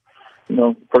kind of,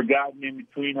 forgotten in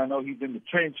between. I know he's in the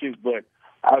trenches, but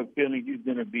I have a feeling he's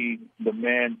going to be the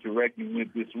man to reckon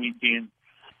with this weekend.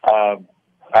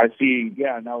 I see,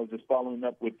 and I was just following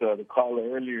up with the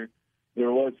caller earlier. There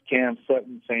was Cam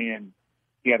Sutton saying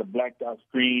he had a blacked out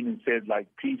screen and said,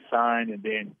 peace sign, and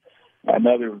then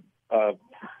another,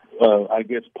 I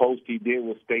guess, post he did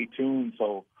was stay tuned.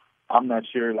 So I'm not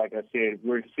sure. Like I said,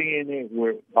 we're seeing it.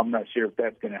 I'm not sure if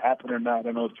that's going to happen or not.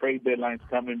 I know trade deadline's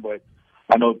coming, but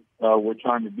I know we're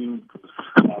trying to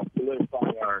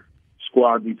solidify our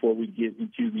squad before we get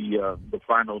into the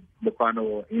final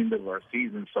end of our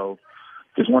season. So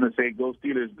just want to say, go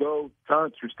Steelers, go.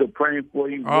 Tunch, we're still praying for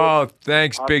you. Oh,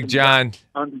 thanks, awesome. Big John.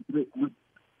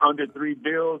 Under 3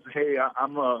 bills. Hey,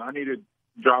 I need to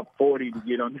drop 40 to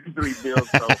get under 3 bills.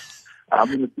 So I'm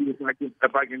going to see if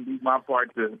I can do my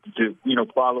part to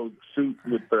follow suit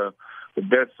with the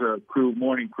best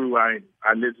morning crew I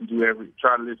try to listen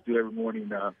to every morning.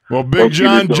 Well, Big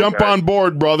John, jump on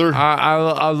board, brother.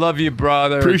 I love you,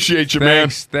 brother. Appreciate you, man.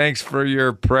 Thanks for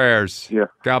your prayers. Yeah.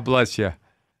 God bless you.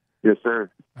 Yes, sir.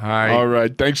 All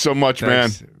right. Thanks so much, man.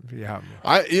 Yeah.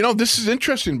 This is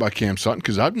interesting about Cam Sutton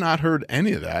because I've not heard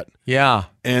any of that. Yeah.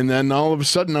 And then all of a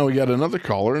sudden now we got another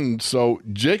caller. And so,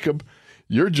 Jacob,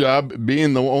 your job,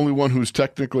 being the only one who's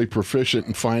technically proficient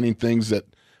in finding things that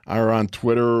are on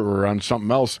Twitter or on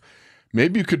something else,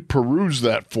 maybe you could peruse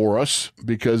that for us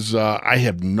because I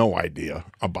have no idea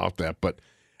about that. But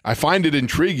I find it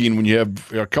intriguing when you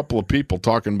have a couple of people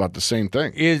talking about the same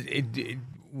thing.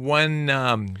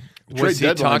 Was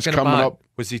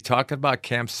he talking about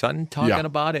Cam Sutton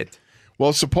about it?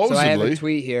 Well, supposedly. So I have a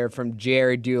tweet here from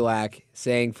Jerry Dulac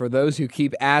saying, for those who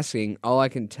keep asking, all I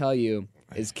can tell you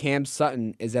is Cam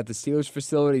Sutton is at the Steelers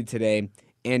facility today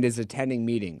and is attending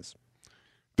meetings.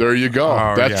 There you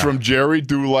go. That's from Jerry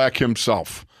Dulac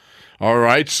himself. All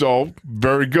right, so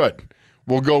very good.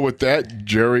 We'll go with that.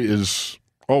 Jerry is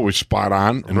always spot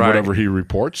on in whatever he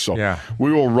reports. So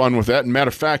we will run with that. And matter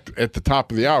of fact, at the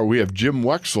top of the hour, we have Jim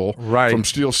Wexell from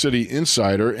Steel City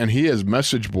Insider, and he has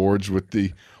message boards with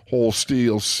the whole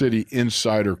Steel City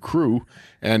Insider crew.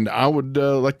 And I would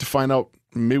like to find out,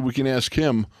 maybe we can ask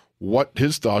him what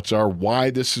his thoughts are,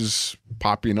 why this is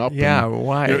popping up. Yeah, and,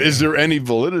 why? Is there any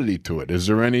validity to it? Is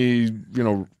there any,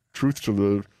 truth to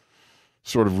the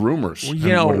sort of rumors?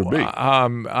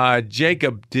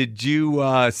 Jacob, did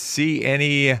you see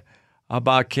any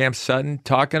about Cam Sutton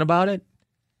talking about it?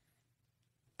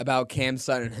 About Cam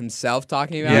Sutton himself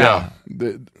talking about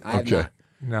it? Okay.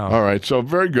 No. All right. So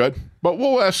very good. But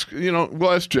we'll ask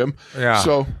Jim. Yeah.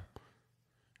 So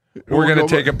we're going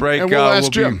to take a break. And we'll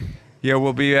ask Jim.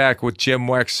 We'll be back with Jim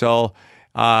Wexell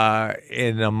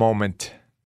in a moment.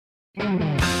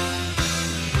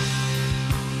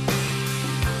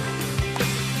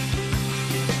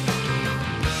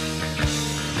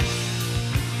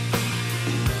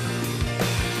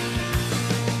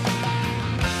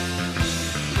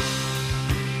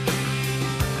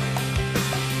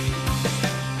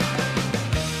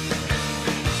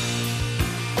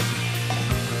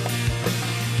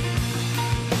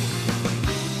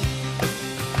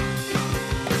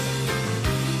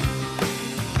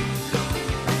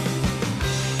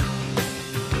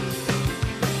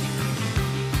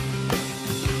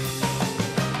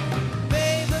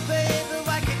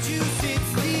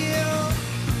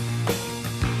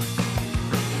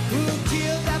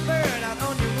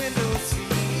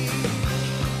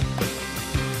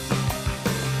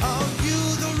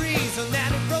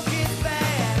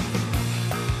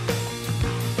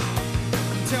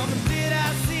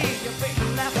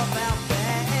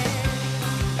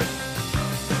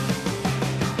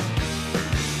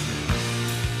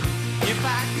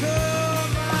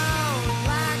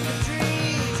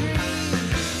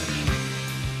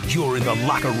 You're in the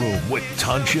locker room with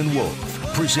Tunch and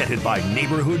Wolf. Presented by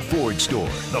Neighborhood Ford Store.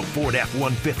 The Ford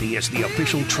F-150 is the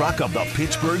official truck of the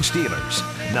Pittsburgh Steelers.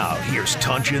 Now, here's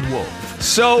Tunch and Wolf.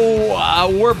 So,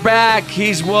 we're back.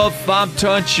 He's Wolf. I'm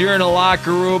Tunch. You're in the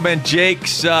locker room, and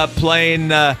Jake's playing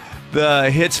the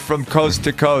hits from coast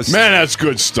to coast. Man, that's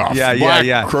good stuff.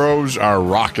 Yeah. Crows are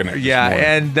rocking it. Yeah,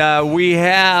 and we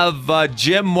have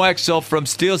Jim Wexell from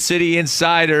Steel City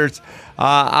Insiders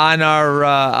on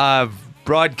our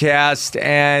broadcast,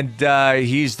 and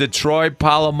he's the Troy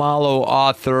Polamalu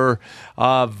author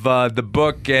of the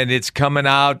book, and it's coming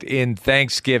out in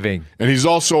Thanksgiving. And he's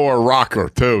also a rocker,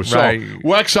 too. So, right.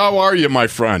 Wex, how are you, my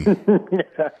friend?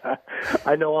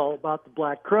 I know all about the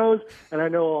Black Crows, and I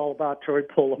know all about Troy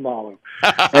Polamalu.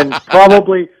 And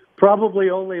probably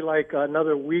only like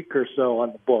another week or so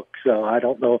on the book. So I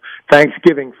don't know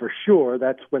Thanksgiving for sure.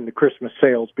 That's when the Christmas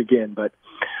sales begin, but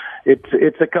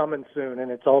it's a coming soon,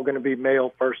 and it's all going to be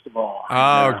mail first of all.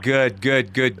 Oh, good.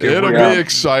 It'll be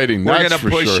exciting. We're going to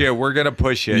push it. We're going to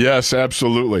push it. Yes,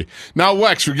 absolutely. Now,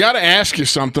 Wex, we got to ask you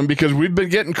something because we've been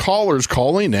getting callers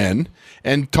calling in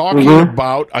and talking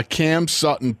about a Cam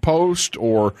Sutton post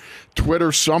or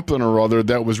Twitter something or other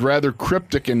that was rather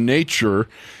cryptic in nature,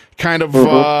 kind of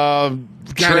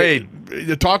trade.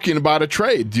 Talking about a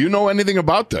trade. Do you know anything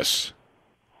about this?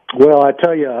 Well, I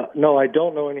tell you, no, I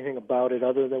don't know anything about it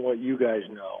other than what you guys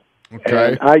know.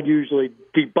 Okay. And I usually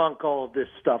debunk all of this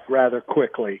stuff rather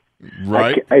quickly.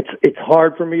 Right. It's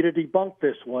hard for me to debunk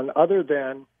this one other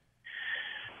than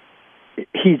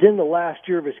he's in the last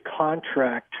year of his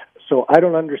contract, so I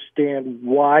don't understand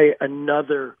why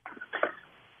another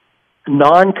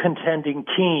non-contending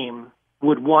team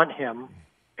would want him,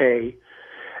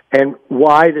 and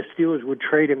why the Steelers would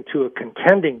trade him to a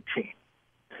contending team.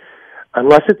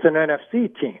 Unless it's an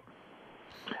NFC team.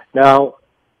 Now,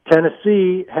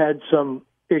 Tennessee had some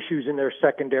issues in their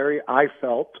secondary, I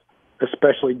felt,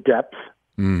 especially depth.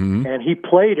 And he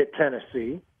played at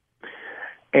Tennessee.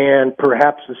 And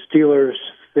perhaps the Steelers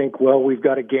think, well, we've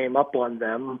got a game up on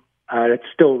them. It's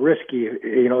still risky.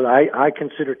 You know, I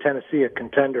consider Tennessee a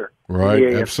contender. Right, in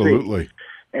the AFC. absolutely.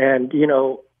 And, you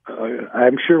know,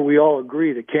 I'm sure we all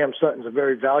agree that Cam Sutton's a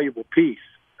very valuable piece.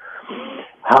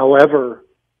 However,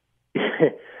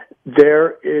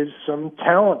 there is some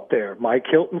talent there. Mike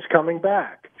Hilton's coming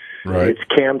back. Right. It's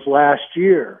Cam's last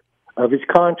year of his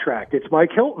contract. It's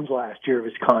Mike Hilton's last year of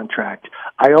his contract.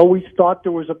 I always thought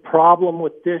there was a problem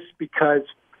with this because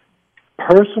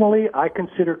personally I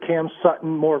consider Cam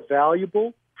Sutton more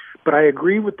valuable, but I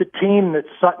agree with the team that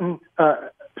Sutton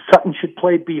should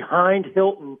play behind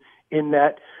Hilton in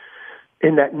that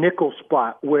nickel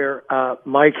spot where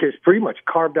Mike has pretty much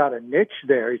carved out a niche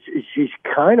there. He's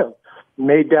kind of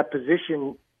made that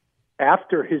position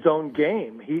after his own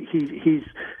game.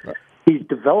 He's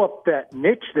developed that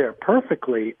niche there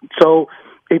perfectly. So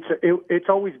it's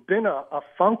always been a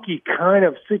funky kind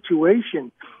of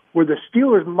situation where the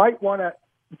Steelers might want to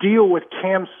deal with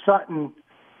Cam Sutton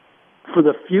for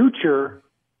the future,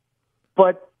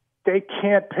 but they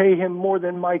can't pay him more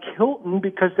than Mike Hilton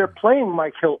because they're playing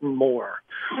Mike Hilton more.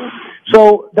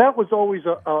 So that was always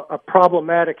a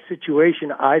problematic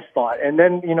situation, I thought. And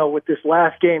then, you know, with this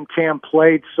last game, Cam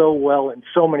played so well in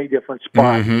so many different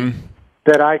spots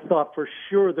that I thought for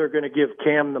sure they're going to give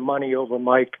Cam the money over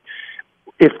Mike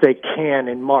if they can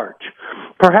in March.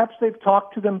 Perhaps they've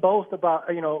talked to them both about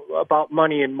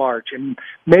money in March, and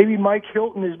maybe Mike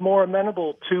Hilton is more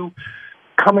amenable to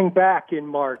coming back in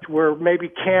March, where maybe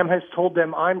Cam has told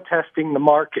them, I'm testing the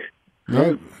market.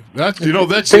 That's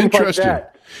interesting. Like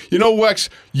you know, Wex,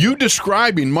 you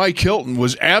describing Mike Hilton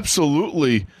was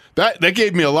absolutely that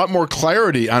gave me a lot more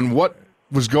clarity on what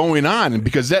was going on, and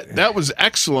because that was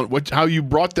excellent how you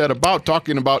brought that about,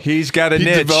 talking about he niche.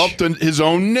 Developed his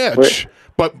own niche.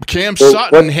 But Cam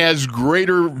Sutton has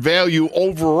greater value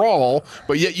overall,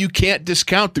 but yet you can't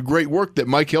discount the great work that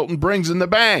Mike Hilton brings in the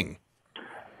bang.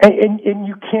 And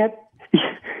you can't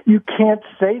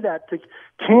say that to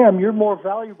Cam. You're more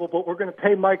valuable, but we're going to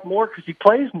pay Mike more because he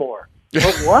plays more.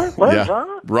 But what? Yeah.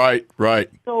 Huh? Right.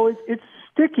 So it's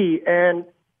sticky, and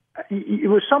it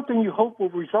was something you hope will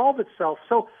resolve itself.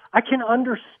 So I can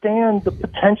understand the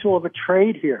potential of a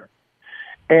trade here,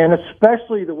 and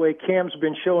especially the way Cam's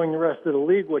been showing the rest of the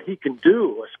league what he can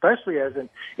do, especially as an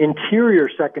interior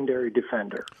secondary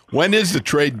defender. When is the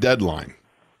trade deadline?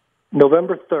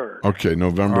 November 3rd. Okay,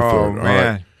 November 3rd. Oh, All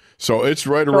man. right. So it's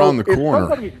right around the corner. If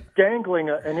somebody's dangling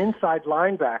an inside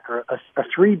linebacker, a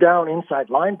three-down inside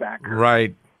linebacker.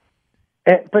 Right.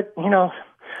 But, you know,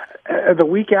 the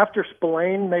week after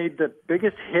Spillane made the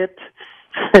biggest hit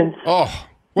since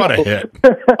What a hit.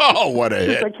 Oh, what a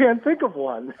hit. I can't think of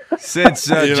one. Since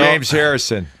James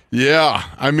Harrison. Yeah,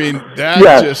 I mean, that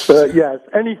yes, yes.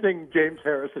 Anything James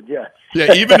Harrison, yes.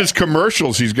 Yeah, even his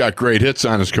commercials, he's got great hits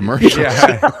on his commercials.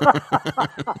 Yeah.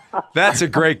 That's a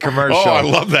great commercial. Oh, I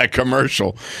love that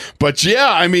commercial. But, yeah,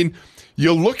 I mean,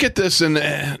 you look at this and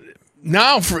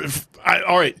now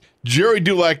all right, Jerry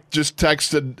Dulac just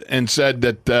texted and said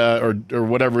that, or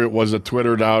whatever it was,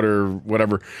 twittered out or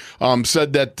whatever,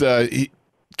 said that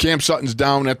Cam Sutton's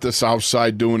down at the South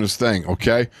Side doing his thing,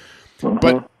 okay?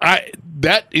 But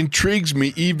that intrigues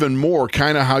me even more,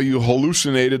 kind of how you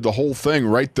hallucinated the whole thing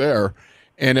right there.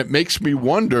 And it makes me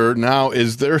wonder now,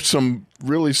 is there some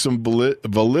validity to it?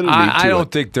 I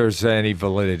don't think there's any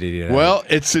validity to that. Well,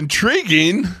 it's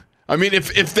intriguing. I mean,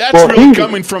 if that's really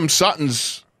coming from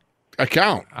Sutton's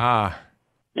account. All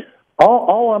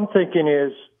I'm thinking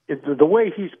is the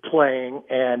way he's playing,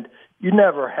 and you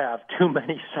never have too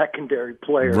many secondary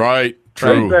players. Right,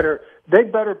 true. They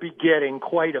better be getting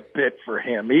quite a bit for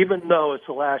him, even though it's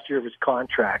the last year of his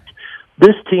contract.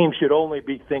 This team should only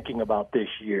be thinking about this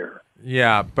year.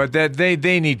 Yeah, but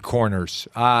they need corners.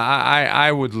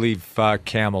 I would leave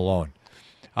Cam alone.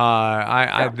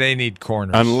 They need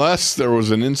corners. Unless there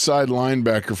was an inside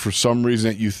linebacker for some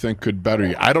reason that you think could better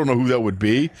you. I don't know who that would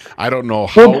be. I don't know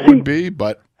how it would be,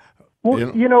 but... Well,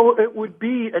 it would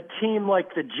be a team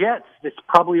like the Jets that's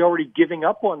probably already giving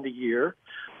up on the year.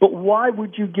 But why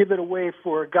would you give it away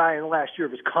for a guy in the last year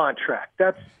of his contract?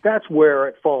 That's where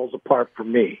it falls apart for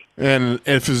me. And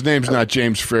if his name's not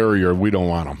James Ferrier, we don't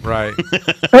want him. Right.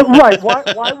 Right.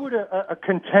 Why would a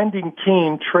contending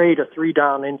team trade a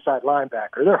 3-down inside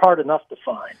linebacker? They're hard enough to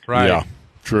find. Right. Yeah,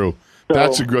 true. So,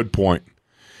 that's a good point.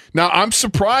 Now, I'm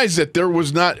surprised that there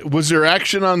was there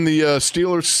action on the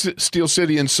Steel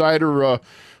City Insider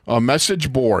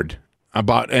message board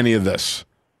about any of this?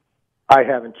 I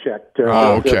haven't checked.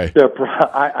 Okay.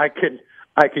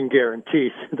 I can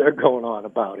guarantee they're going on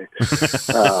about it.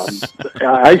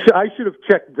 I should have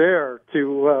checked there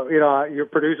to, your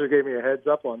producer gave me a heads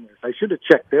up on this. I should have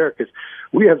checked there because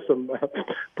we have some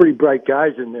pretty bright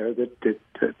guys in there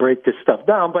that break this stuff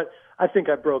down. But I think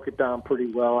I broke it down pretty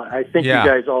well. I think you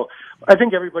guys I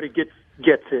think everybody gets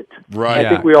it. Right. I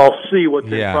think we all see what's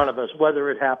in front of us,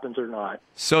 whether it happens or not.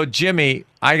 So, Jimmy,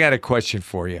 I got a question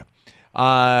for you.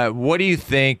 What do you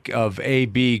think of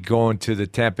AB going to the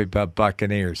Tampa Bay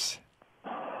Buccaneers?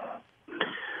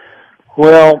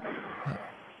 Well,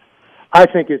 I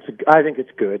think it's good. I think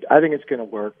it's going to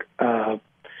work.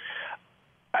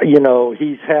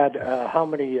 He's had how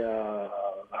many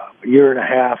year and a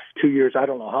half, 2 years? I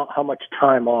don't know how much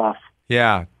time off.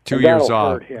 Yeah, 2 years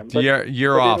off.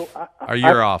 Year off. I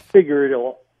figure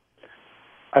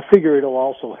it'll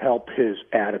also help his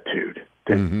attitude.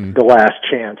 The last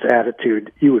chance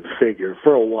attitude, you would figure,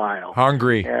 for a while.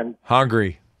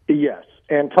 Hungry. Yes.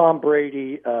 And Tom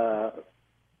Brady,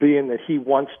 being that he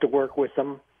wants to work with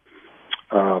them,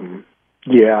 and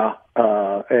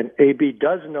AB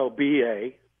does know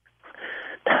BA.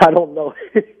 I don't know.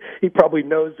 He probably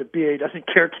knows that BA doesn't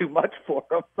care too much for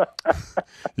him.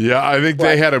 Yeah, I think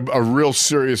they had a real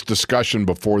serious discussion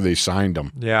before they signed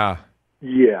him. Yeah.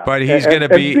 Yeah. But he's going to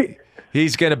be...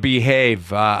 He's going to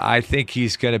behave. I think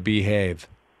he's going to behave.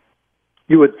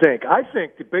 You would think. I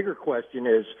think the bigger question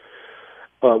is,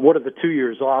 what are the 2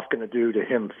 years off going to do to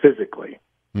him physically?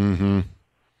 Mm-hmm.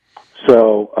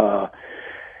 So,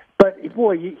 but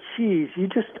boy, you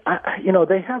just,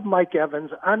 they have Mike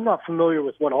Evans. I'm not familiar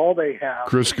with what all they have.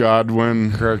 Chris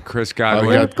Godwin. Chris Godwin.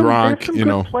 We got Gronk. There's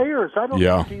some good players. I don't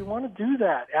know. Do you want to do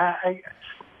that?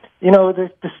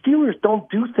 The Steelers don't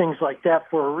do things like that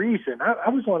for a reason. I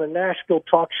was on a Nashville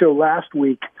talk show last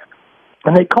week,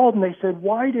 and they called and they said,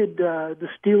 why did the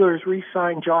Steelers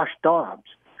re-sign Josh Dobbs?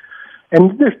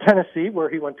 And there's Tennessee, where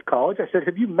he went to college. I said,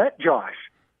 have you met Josh?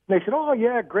 And they said, oh,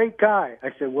 yeah, great guy. I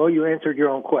said, well, you answered your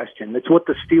own question. It's what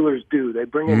the Steelers do. They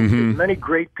bring in as many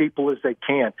great people as they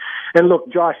can. And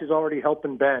look, Josh is already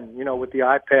helping Ben, with the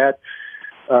iPad,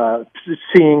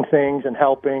 seeing things and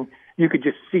helping. You could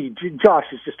just see Josh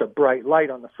is just a bright light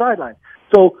on the sideline.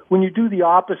 So when you do the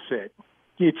opposite,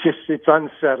 it's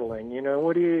unsettling.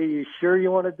 What are you sure you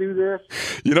want to do this?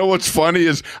 What's funny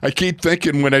is I keep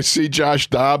thinking when I see Josh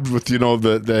Dobbs with the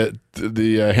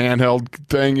handheld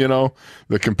thing,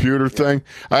 the computer thing,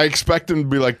 I expect him to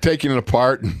be like taking it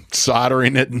apart and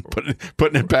soldering it and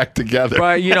putting it back together.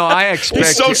 But I expect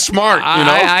he's so smart.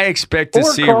 I expect to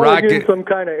see rocket some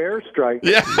kind of airstrike.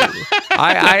 Yeah,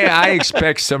 I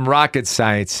expect some rocket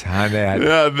science on that.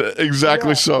 Yeah, exactly.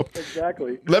 Yeah, so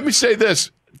exactly. Let me say this,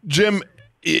 Jim.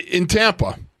 In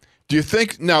Tampa, Do you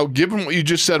think now, given what you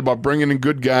just said about bringing in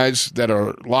good guys that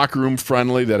are locker room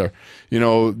friendly, that are,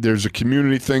 there's a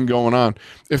community thing going on,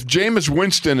 if Jameis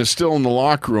Winston is still in the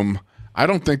locker room, I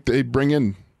don't think they bring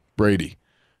in Brady.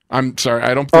 I'm sorry,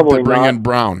 I don't think they bring in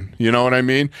Brown. You know what I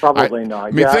mean? Probably not.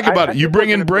 I mean, think about it. You bring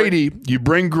in Brady, you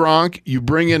bring Gronk, you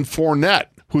bring in Fournette,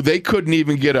 who they couldn't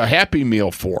even get a Happy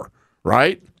Meal for,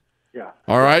 right? Yeah.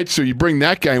 All right, so you bring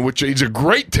that guy in, which he's a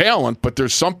great talent, but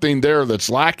there's something there that's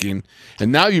lacking.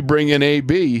 And now you bring in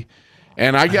AB,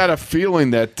 and I got a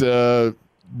feeling that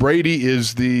Brady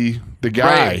is the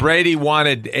guy. Brady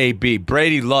wanted AB.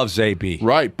 Brady loves AB.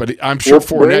 Right, but I'm sure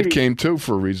Fournette came too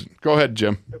for a reason. Go ahead,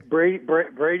 Jim. Brady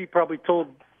probably told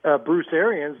Bruce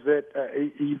Arians that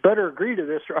you better agree to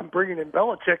this or I'm bringing in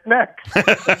Belichick next.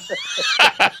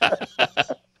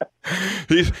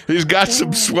 He's got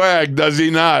some swag, does he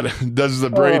not? Does the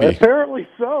Brady? Apparently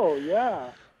so,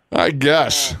 yeah. I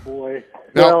guess. Oh, boy.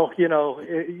 Now, well,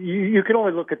 you can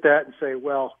only look at that and say,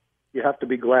 well, you have to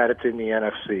be glad it's in the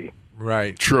NFC.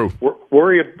 Right. True.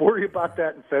 Worry about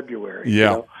that in February.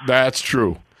 Yeah, that's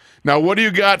true. Now, what do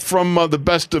you got from the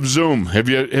best of Zoom?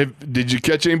 Did you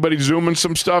catch anybody zooming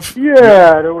some stuff?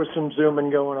 Yeah, there was some zooming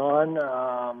going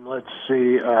on. Let's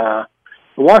see.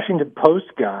 The Washington Post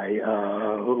guy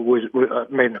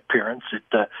made an appearance. It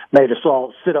made us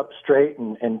all sit up straight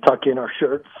and tuck in our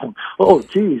shirts. And, oh,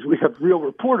 geez, we have real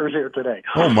reporters here today.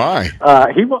 Oh my!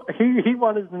 He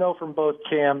wanted to know from both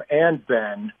Cam and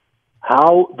Ben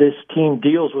how this team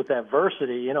deals with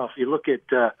adversity. If you look at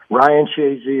Ryan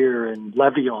Shazier and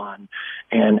Le'Veon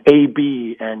and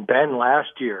AB and Ben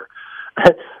last year.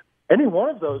 Any one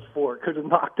of those four could have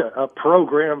knocked a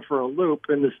program for a loop,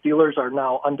 and the Steelers are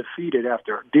now undefeated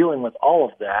after dealing with all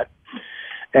of that.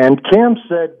 And Cam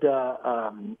said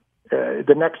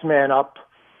the next man up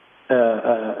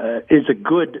is a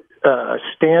good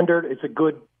standard, it's a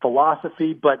good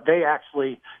philosophy, but they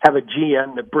actually have a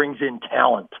GM that brings in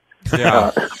talent for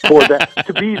that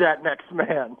to be that next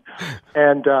man.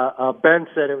 And Ben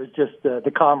said it was just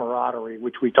the camaraderie,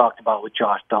 which we talked about with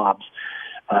Josh Dobbs.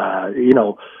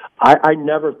 I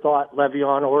never thought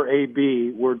Le'Veon or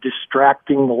AB were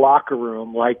distracting the locker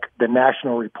room like the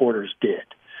national reporters did.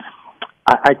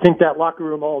 I think that locker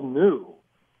room all knew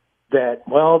that,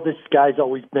 well, this guy's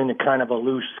always been a kind of a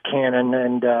loose cannon,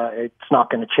 and it's not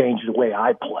going to change the way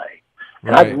I play.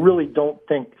 And I really don't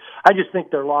think – I just think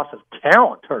their loss of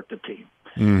talent hurt the team.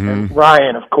 Mm-hmm. And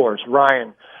Ryan, of course,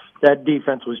 that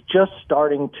defense was just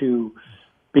starting to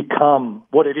become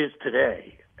what it is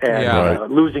today.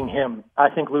 And losing him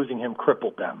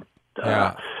crippled them.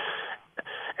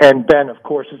 And Ben, of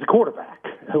course, is the quarterback.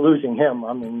 Losing him,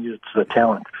 I mean, it's the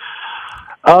talent.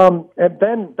 And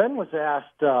Ben was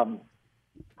asked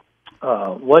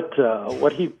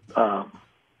what he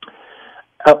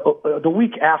the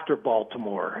week after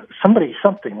Baltimore,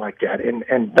 something like that.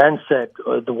 And Ben said,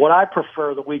 what I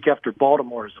prefer the week after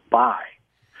Baltimore is a bye.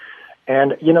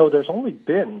 And, there's only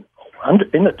been,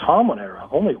 in the Tomlin era,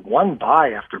 only one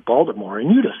bye after Baltimore, and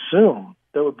you'd assume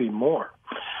there would be more.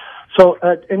 So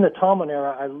in the Tomlin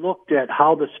era, I looked at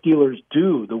how the Steelers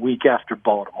do the week after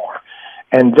Baltimore,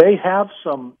 and they have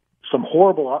some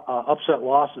horrible upset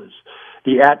losses.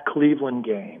 The at Cleveland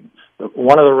game,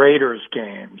 one of the Raiders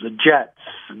games, the Jets,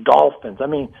 Dolphins. I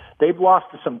mean, they've lost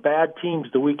to some bad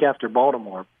teams the week after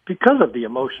Baltimore because of the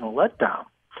emotional letdown.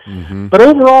 Mm-hmm. But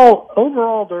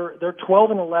overall, they're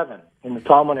 12-11 in the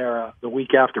Tomlin era the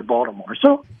week after Baltimore,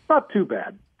 so not too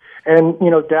bad. And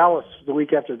Dallas the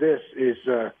week after this is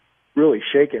really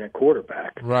shaking at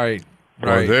quarterback. Right.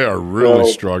 Oh, they are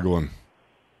really struggling.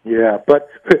 Yeah, but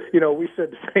we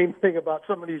said the same thing about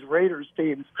some of these Raiders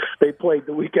teams they played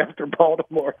the week after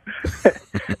Baltimore,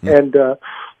 and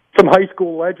some high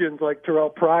school legends like Terrell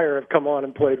Pryor have come on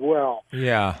and played well.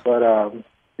 Yeah, but.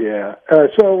 Yeah.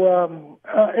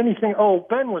 Anything? Oh,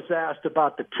 Ben was asked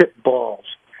about the tip balls.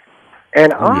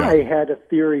 And I had a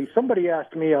theory. Somebody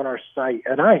asked me on our site,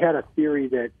 and I had a theory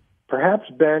that perhaps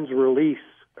Ben's release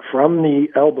from the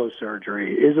elbow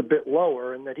surgery is a bit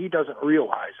lower and that he doesn't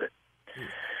realize it.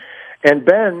 And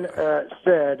Ben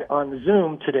said on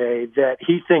Zoom today that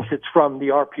he thinks it's from the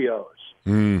RPOs.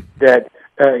 That,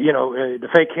 the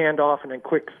fake handoff and then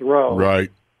quick throw.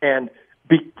 Right. And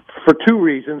for two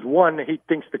reasons. One, he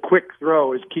thinks the quick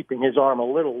throw is keeping his arm a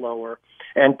little lower.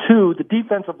 And two, the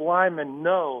defensive linemen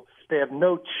know they have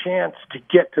no chance to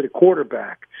get to the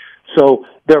quarterback. So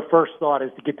their first thought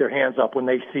is to get their hands up when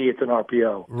they see it's an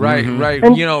RPO. Right, right.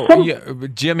 And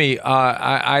Jimmy,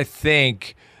 I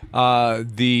think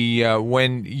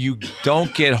when you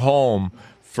don't get home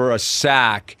for a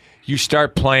sack, you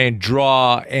start playing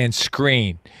draw and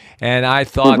screen. And I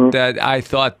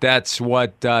thought that's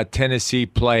what Tennessee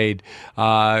played.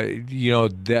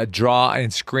 The draw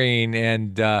and screen,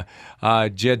 and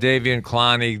Jadeveon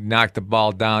Clowney knocked the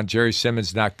ball down. Jerry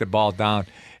Simmons knocked the ball down,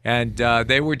 and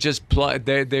they were just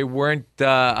they weren't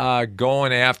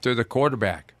going after the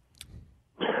quarterback.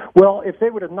 Well, if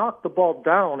they would have knocked the ball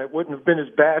down, it wouldn't have been as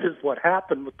bad as what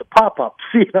happened with the pop-ups.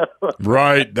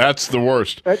 Right, that's the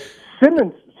worst.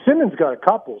 Simmons got a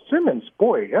couple. Simmons,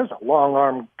 boy, there's a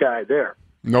long-arm guy there.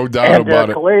 No doubt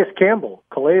about it. Calais Campbell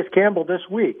this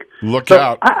week. Look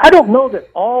out. I don't know that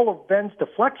all of Ben's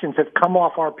deflections have come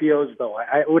off RPOs, though.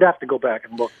 I would have to go back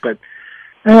and look, but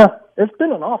there's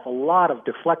been an awful lot of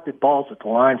deflected balls at the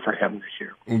line for him this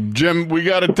year. Jim, we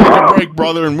got to take a break,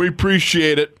 brother, and we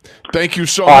appreciate it. Thank you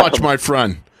so much, my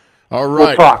friend. All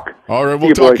right. We'll talk. All right,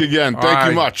 we'll talk again. Thank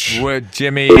you much.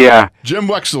 Jimmy. Yeah. Jim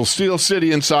Wexell, Steel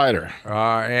City Insider.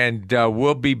 And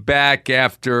we'll be back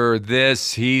after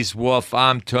this. He's Wolf.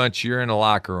 I'm Tunch. You're in the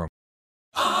locker room.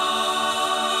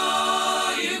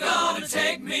 Oh, you gonna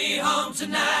take me home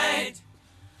tonight?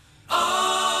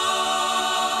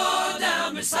 Oh,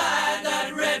 down beside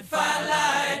that red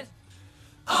firelight.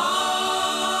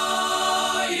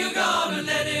 Oh, you gonna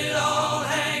let it all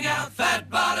hang out, fat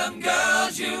bottom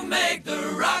girls, you make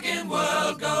the rockin'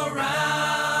 world go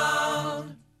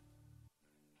round.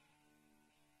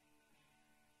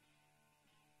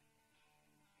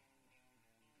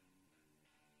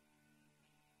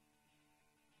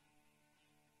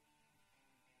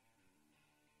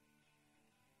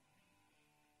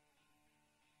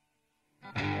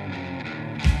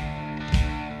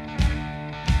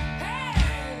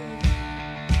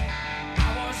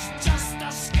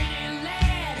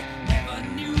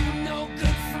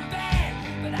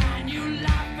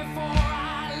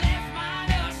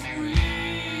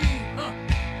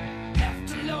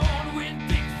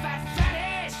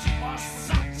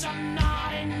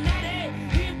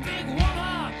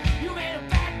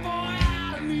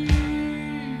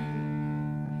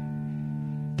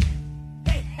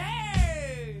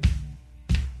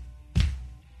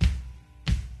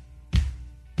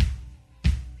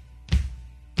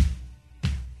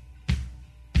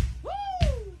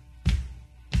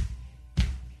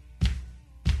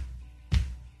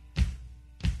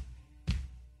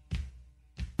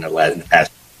 In the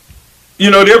past.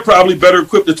 They're probably better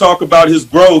equipped to talk about his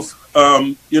growth.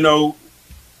 We're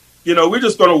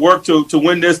just going to work to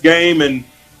win this game and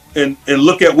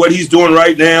look at what he's doing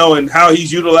right now and how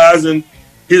he's utilizing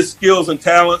his skills and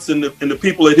talents and the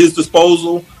people at his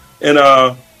disposal in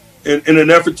an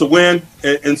effort to win.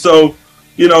 And so,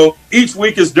 each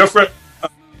week is different.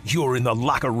 You're in the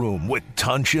locker room with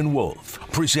Tunch and Wolf,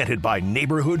 presented by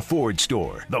Neighborhood Ford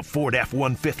Store. The Ford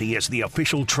F-150 is the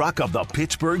official truck of the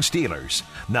Pittsburgh Steelers.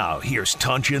 Now, here's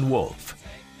Tunch and Wolf.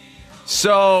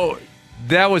 So,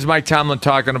 that was Mike Tomlin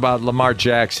talking about Lamar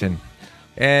Jackson.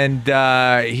 And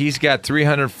he's got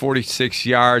 346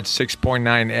 yards,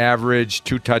 6.9 average,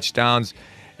 2 touchdowns,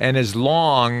 and as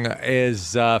long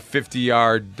as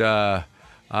 50-yard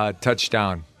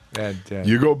touchdown. And,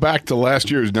 you go back to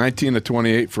last year's 19 of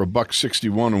 28 for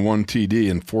 $161 and 1 TD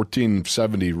and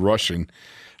 1470 rushing.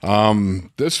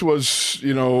 This was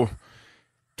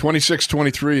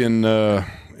 26-23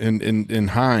 in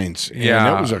Hines. And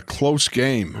that was a close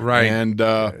game, right? And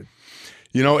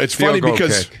it's funny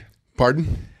because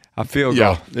pardon. A field goal.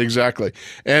 Yeah, exactly.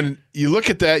 And you look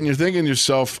at that and you're thinking to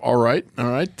yourself, all right.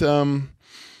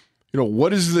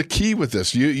 What is the key with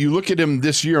this? You look at him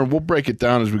this year, and we'll break it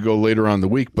down as we go later on in the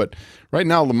week, but right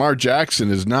now Lamar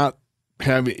Jackson is not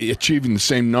achieving the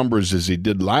same numbers as he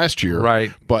did last year,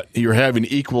 right? But you're having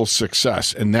equal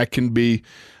success, and that can be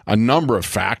a number of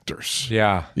factors.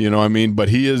 Yeah. But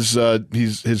he is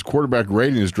his quarterback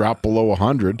rating has dropped below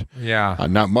 100. Yeah.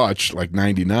 Not much, like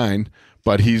 99,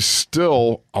 but he's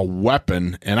still a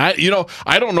weapon. And I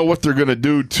don't know what they're going to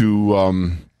do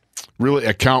to really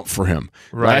account for him.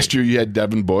 Right. Last year you had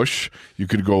Devin Bush. You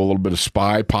could go a little bit of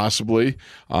spy possibly.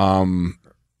 What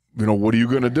are you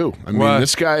going to do?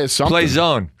 This guy is something. Play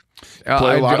zone.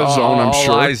 Play a lot of zone, I'm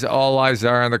sure. All eyes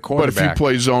are on the quarterback. But if you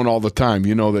play zone all the time,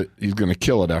 you know that he's going to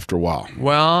kill it after a while.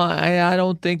 Well, I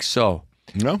don't think so.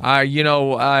 No?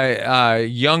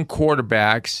 Young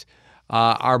quarterbacks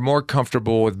are more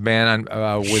comfortable with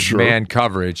man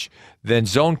coverage than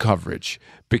zone coverage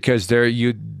because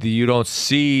you don't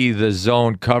see the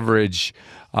zone coverage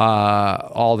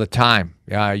all the time.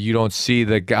 You don't see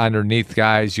the underneath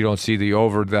guys. You don't see the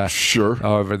over the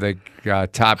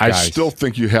top guys. I still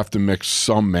think you have to mix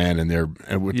some man in there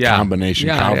with combination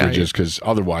coverages because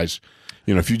otherwise,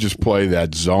 if you just play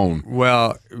that zone.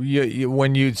 Well,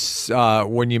 when you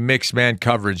mix man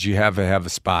coverage, you have to have a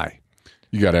spy.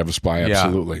 You got to have a spy,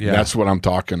 absolutely. Yeah. That's what I'm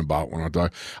talking about when I'm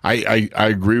talking. I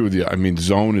agree with you. I mean,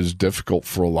 zone is difficult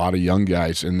for a lot of young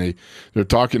guys, and they're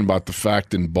talking about the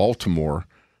fact in Baltimore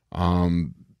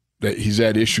that he's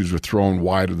had issues with throwing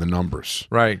wide of the numbers.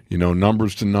 Right.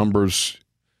 Numbers to numbers,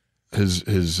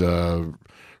 his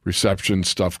reception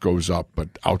stuff goes up, but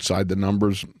outside the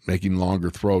numbers, making longer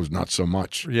throws, not so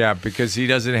much. Yeah, because he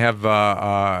doesn't have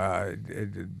a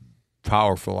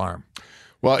powerful arm.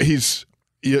 Well,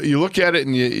 you look at it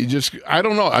and you just, I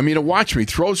don't know. I mean, watch me, he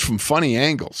throws from funny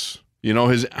angles.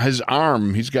 His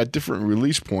arm, he's got different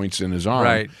release points in his arm.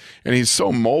 Right. And he's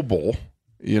so mobile.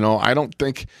 I don't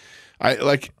think,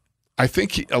 I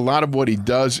think a lot of what he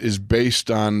does is based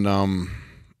on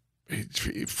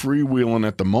freewheeling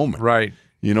at the moment. Right.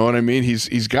 You know what I mean?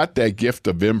 He's got that gift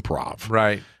of improv.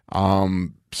 Right.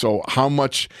 So how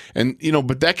much,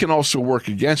 but that can also work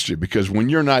against you because when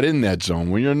you're not in that zone,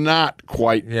 when you're not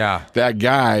quite that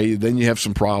guy, then you have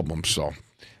some problems. So,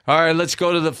 all right, let's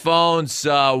go to the phones.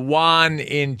 Juan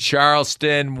in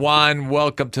Charleston. Juan,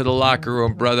 welcome to the locker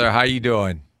room, brother. How you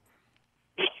doing?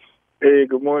 Hey,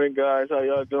 good morning, guys. How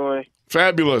y'all doing?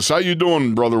 Fabulous. How you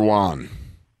doing, brother Juan?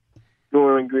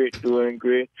 Doing great.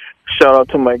 Shout out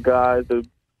to my guys, the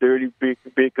Dirty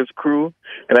Baker's crew.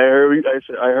 And I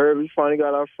heard we finally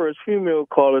got our first female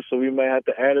caller, so we might have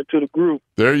to add her to the group.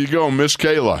 There you go, Miss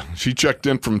Kayla. She checked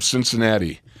in from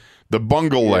Cincinnati, the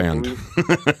Bungle Land.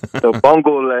 The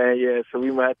Bungle Land, yeah. So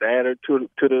we might have to add her to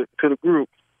the group.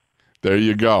 There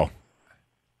you go.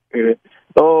 Yeah.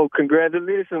 Oh,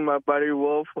 congratulations, my buddy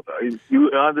Wolf.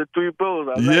 You under 3 bills.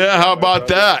 How about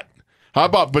that?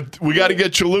 But we got to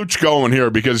get Chaluch going here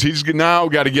because he's now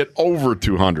got to get over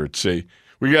 200. See,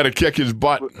 we got to kick his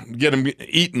butt, get him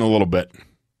eating a little bit.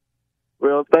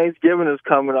 Well, Thanksgiving is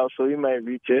coming up, so he might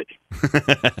reach it.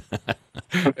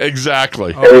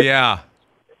 Exactly. Oh, yeah.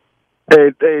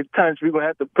 Hey, Tunch, we're going to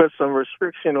have to put some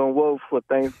restriction on Wolf for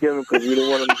Thanksgiving because we don't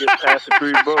want him to get past the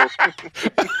 3 bills.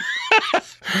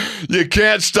 You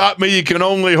can't stop me. You can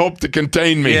only hope to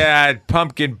contain me. Yeah,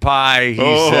 pumpkin pie.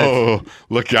 He said.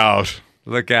 Look out.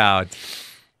 Look out.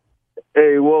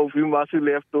 Hey, Wolf, you must have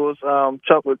left those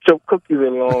chocolate chip cookies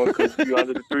alone because you're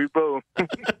under the 3 bills.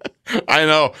 I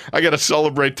know. I got to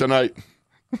celebrate tonight.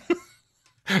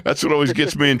 That's what always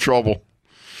gets me in trouble.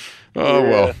 Oh,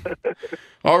 well.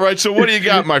 All right, so what do you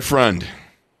got, my friend?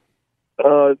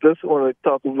 Just want to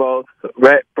talk about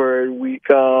Ratbird Week.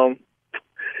 I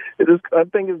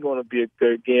think it's going to be a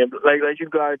good game. Like you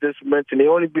guys just mentioned, they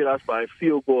only beat us by a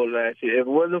field goal last year. If it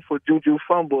wasn't for Juju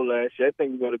fumble last year, I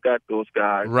think we would have got those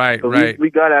guys. Right, so right. We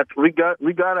got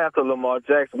after Lamar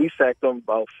Jackson. We sacked them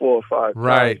about 4 or 5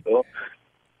 right. times. So.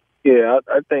 Yeah,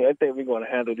 I think we're going to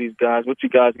handle these guys. What you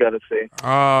guys got to say?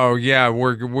 Oh yeah,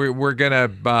 we're gonna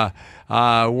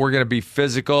be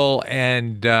physical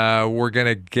and we're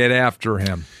gonna get after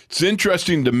him. It's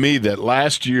interesting to me that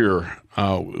last year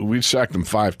we sacked him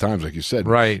 5 times, like you said.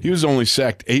 Right. He was only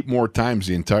sacked 8 more times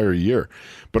the entire year,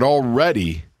 but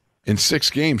already in 6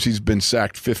 games he's been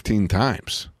sacked 15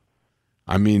 times.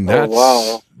 I mean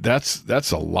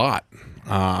that's a lot.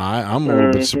 I'm a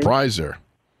little bit surprised there.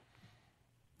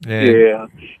 Yeah.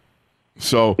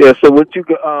 So what you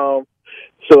got?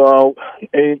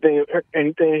 Anything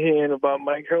hearing about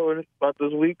Mike Hilton about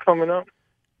this week coming up?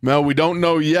 Well, we don't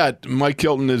know yet. Mike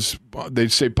Hilton they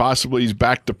say possibly he's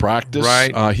back to practice.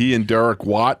 Right. He and Derek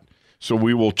Watt. So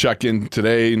we will check in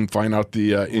today and find out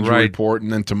the injury report,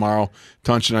 and then tomorrow,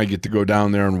 Tunch and I get to go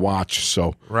down there and watch.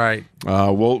 So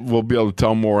we'll be able to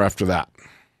tell more after that.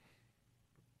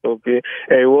 Okay.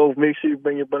 Hey, Wolf, make sure you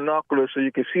bring your binoculars so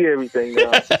you can see everything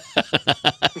now.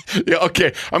 Yeah,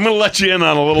 okay. I'm going to let you in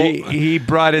on a little. He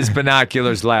brought his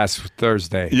binoculars last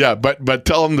Thursday. Yeah, but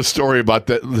tell him the story about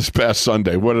this past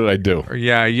Sunday. What did I do?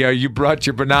 Yeah. You brought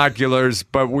your binoculars,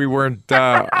 but we weren't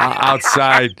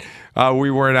outside.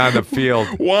 We weren't on the field.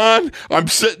 Juan, I'm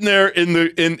sitting there in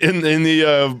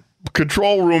the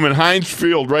control room in Heinz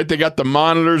Field, right? They got the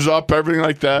monitors up, everything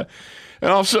like that. And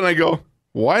all of a sudden I go,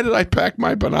 why did I pack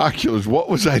my binoculars? What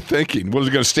was I thinking? Was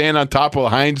I going to stand on top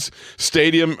of Heinz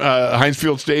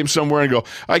Field Stadium somewhere and go,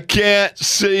 I can't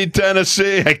see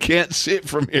Tennessee. I can't see it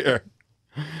from here.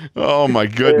 Oh, my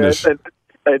goodness. Yeah,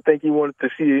 I think you wanted to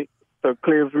see a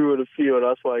clear view of the field.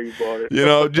 That's why you bought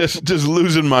it. Just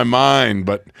losing my mind.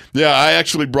 But, yeah, I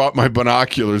actually brought my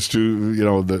binoculars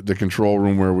to, the control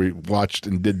room where we watched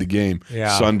and did the game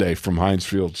Sunday from Heinz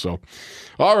Field. So,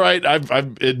 all right, I've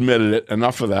admitted it.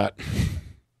 Enough of that.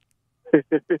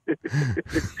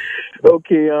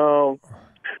 Okay, so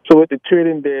with the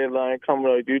trading deadline coming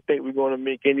up, do you think we're going to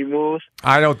make any moves?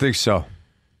 I don't think so.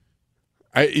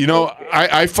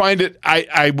 I find it.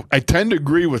 I tend to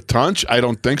agree with Tunch. I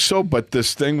don't think so, but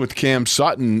this thing with Cam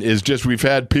Sutton is just we've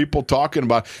had people talking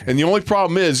about, and the only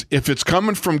problem is if it's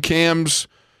coming from Cam's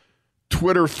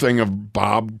Twitter thing of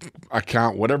Bob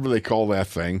account, whatever they call that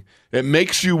thing, it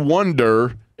makes you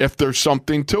wonder if there's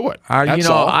something to it. That's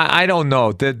all. I don't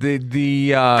know.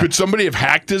 Could somebody have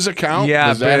hacked his account? Yeah,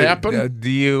 does that happen?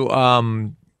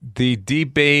 The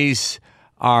D-base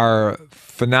are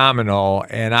phenomenal,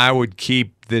 and I would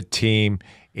keep the team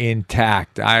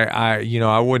intact.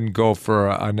 I wouldn't go for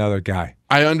another guy.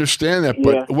 I understand that,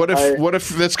 but what if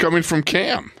that's coming from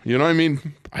Cam? You know what I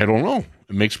mean? I don't know.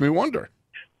 It makes me wonder.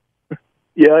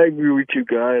 Yeah, I agree with you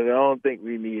guys. I don't think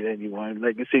we need anyone.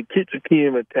 Like you said, keep the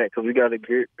team intact because we got a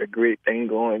great thing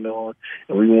going on,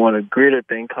 and we want a greater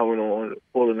thing coming on,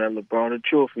 pulling that LeBron the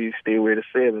trophy, stay away to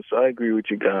 7. So I agree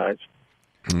with you guys.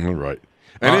 All right.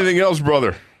 Anything else,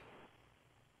 brother?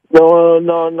 No,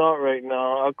 not right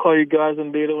now. I'll call you guys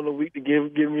later in the week to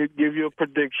give you a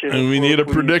prediction. And we need a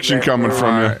prediction coming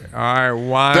from you. All right,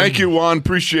 Juan. Thank you, Juan.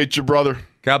 Appreciate you, brother.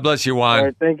 God bless you, Juan. All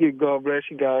right, thank you. God bless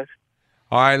you guys.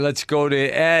 All right, let's go to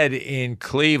Ed in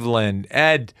Cleveland.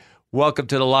 Ed, welcome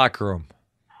to the locker room.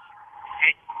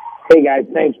 Hey guys,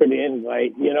 thanks for the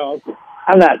invite.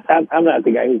 I'm not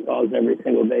the guy who calls every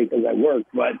single day because I work,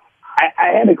 but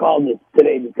I had to call this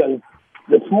today because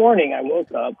this morning I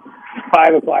woke up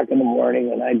 5 o'clock in the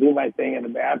morning and I do my thing in the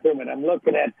bathroom and I'm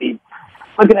looking at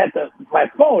my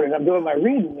phone and I'm doing my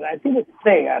reading and I see this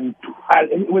thing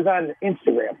it was on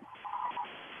Instagram.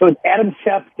 So it's Adam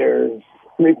Schefter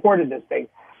reported this thing.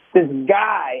 This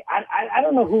guy, I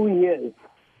don't know who he is.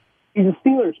 He's a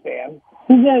Steelers fan.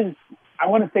 I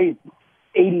want to say he's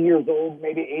 80 years old,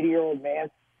 maybe 80-year-old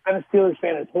man. Been a Steelers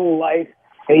fan his whole life,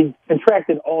 and he's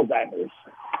contracted Alzheimer's.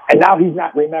 And now he's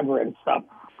not remembering stuff,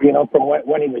 from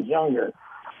when he was younger.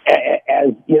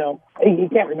 As he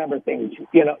can't remember things.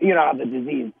 You know how the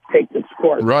disease takes its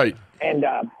course. Right. And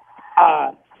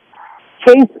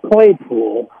Chase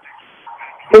Claypool,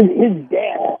 his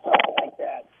dad, or something like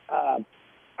that,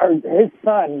 or his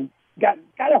son got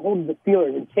a hold of the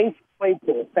Steelers, and Chase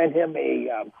Claypool sent him a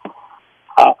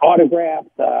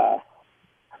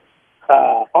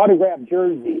autographed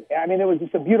jersey. I mean, it was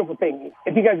just a beautiful thing.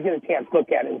 If you guys get a chance,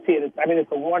 look at it and see it.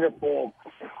 It's a wonderful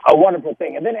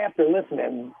thing. And then after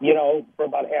listening, for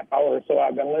about a half hour or so,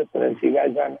 I've been listening to you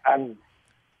guys. I'm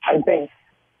thinking,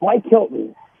 Mike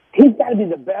Hilton, he's got to be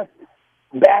the best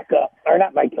backup, or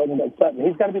not Mike Hilton, but Sutton.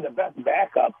 He's got to be the best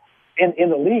backup in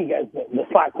the league as the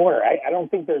slot corner. I don't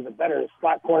think there's a better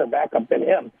slot corner backup than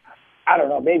him. I don't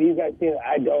know. Maybe you guys see it.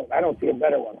 I don't see a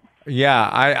better one. Yeah,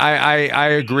 I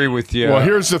agree with you. Well,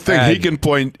 here's the thing: he can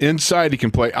play inside, he can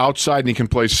play outside, and he can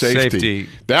play safety.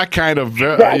 That kind of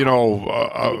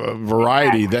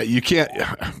variety that you can't.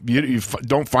 You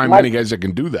don't find many guys that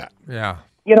can do that. Yeah.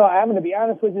 I'm going to be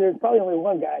honest with you. There's probably only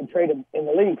one guy I'd trade him in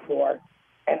the league for,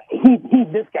 and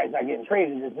this guy's not getting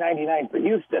traded. It's 99 for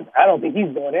Houston. I don't think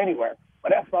he's going anywhere.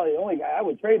 But that's probably the only guy I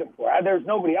would trade him for. There's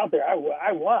nobody out there I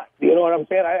want. You know what I'm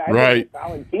saying? I right. think it's a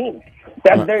solid team.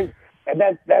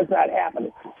 That's not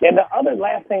happening. And the other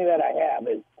last thing that I have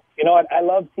is, I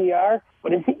love CR,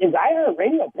 but is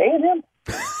iHeartRadio paying him?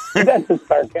 That's just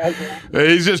sarcasm.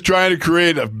 He's just trying to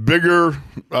create a bigger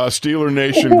Steeler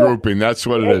Nation grouping. That's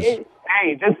what it is.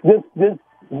 Hey,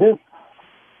 this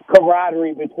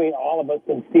camaraderie between all of us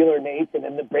in Steeler Nation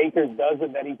and the Baker's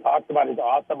dozen that he talks about is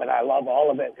awesome, and I love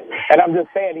all of it. And I'm just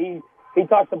saying, he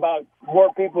talks about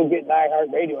more people getting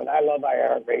iHeartRadio, and I love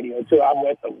iHeartRadio too. I'm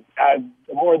with him.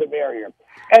 The more the merrier.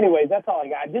 Anyways, that's all I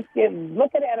got. Just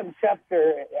look at Adam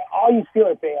Schefter. All you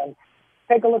Steeler fans,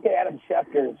 take a look at Adam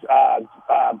Schefter's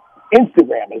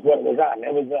Instagram is what it was on.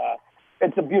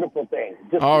 It's a beautiful thing.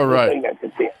 Just all right. Thing that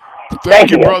to see it.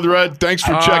 Thank you, Brother Ed. Thanks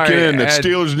for checking in. It's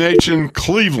Steelers Nation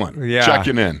Cleveland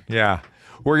checking in. Yeah.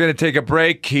 We're going to take a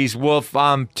break. He's Wolf.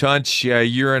 I'm Tunch.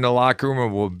 You're in the locker room,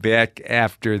 and we'll be back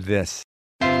after this.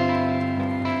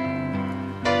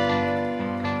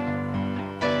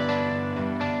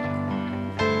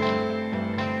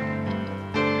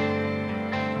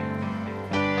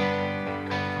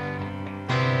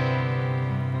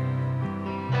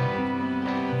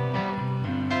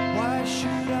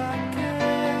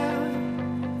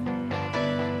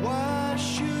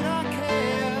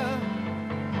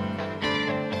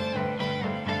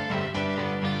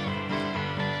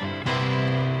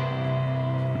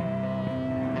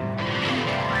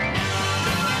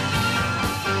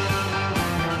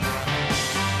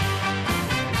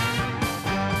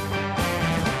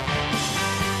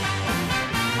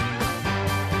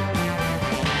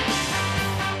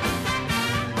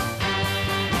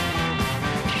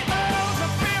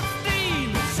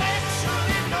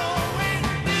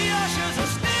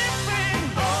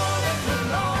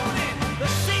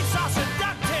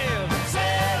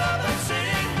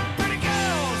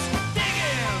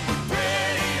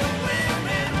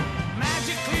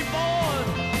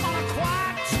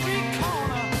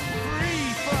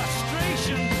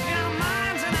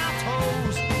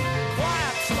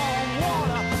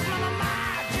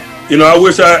 I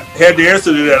wish I had the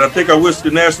answer to that. I think I wish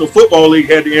the National Football League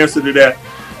had the answer to that.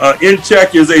 In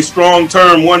check is a strong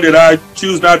term, one that I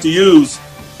choose not to use.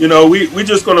 We're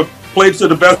just going to play to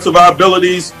the best of our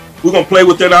abilities. We're going to play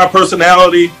within our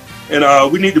personality,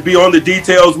 and we need to be on the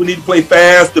details. We need to play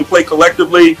fast and play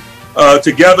collectively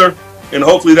together, and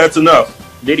hopefully that's enough.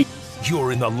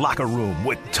 You're in the locker room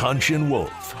with Tunch and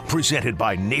Wolf, presented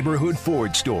by Neighborhood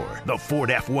Ford Store. The Ford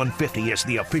F-150 is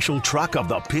the official truck of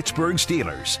the Pittsburgh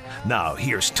Steelers. Now,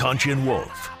 here's Tunch and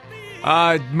Wolf.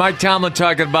 Mike Tomlin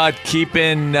talking about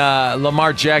keeping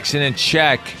Lamar Jackson in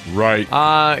check. Right.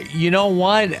 You know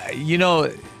what?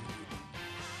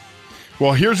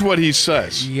 Well, here's what he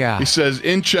says. Yeah. He says,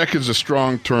 in check is a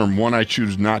strong term, one I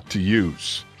choose not to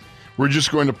use. We're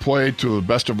just going to play to the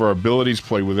best of our abilities,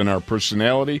 play within our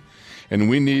personality, and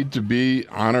we need to be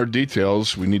on our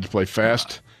details. We need to play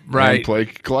fast and play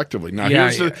collectively. Now,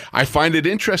 I find it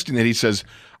interesting that he says,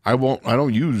 I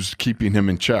don't use keeping him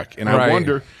in check. And I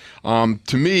wonder,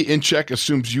 to me, in check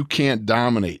assumes you can't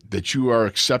dominate, that you are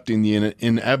accepting the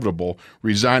inevitable,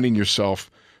 resigning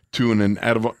yourself to an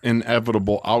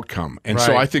inevitable outcome. And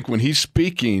so I think when he's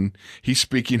speaking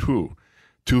who?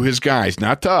 To his guys,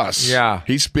 not to us. Yeah.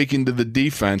 He's speaking to the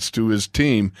defense, to his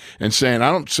team, and saying, I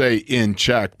don't say in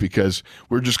check because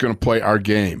we're just going to play our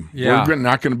game. Yeah. We're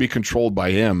not going to be controlled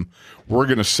by him. We're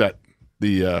going to set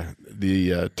the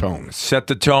tone. Set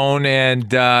the tone and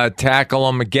tackle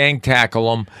them, gang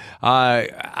tackle them.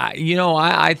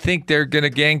 I think they're going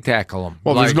to gang tackle them.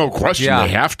 Well, there's no question they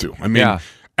have to. I mean,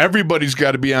 everybody's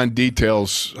got to be on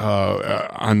details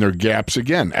on their gaps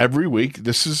again. Every week,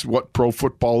 this is what pro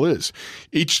football is.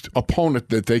 Each opponent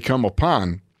that they come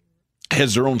upon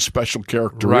has their own special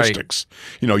characteristics.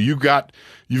 Right. You've got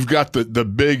the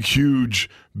big, huge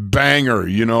banger,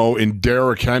 in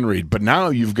Derrick Henry, but now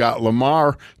you've got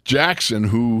Lamar Jackson,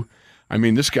 who,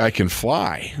 this guy can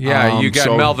fly. Yeah, you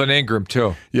got Melvin Ingram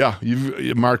too. Yeah,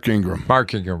 you've Mark Ingram.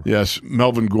 Yes,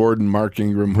 Melvin Gordon, Mark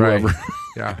Ingram, whoever. Right.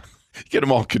 Yeah. You get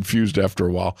them all confused after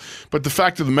a while. But the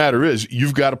fact of the matter is,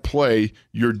 you've got to play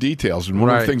your details. And one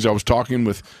of the things I was talking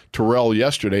with Terrell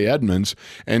yesterday, Edmonds,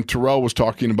 and Terrell was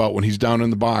talking about when he's down in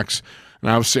the box, and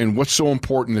I was saying, what's so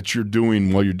important that you're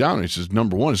doing while you're down? And he says,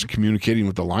 number one is communicating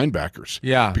with the linebackers.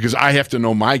 Yeah. Because I have to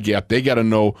know my gap. They got to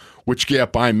know which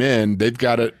gap I'm in. I've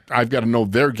got to know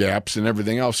their gaps and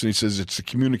everything else. And he says it's the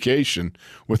communication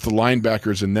with the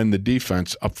linebackers and then the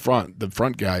defense up front, the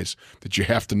front guys, that you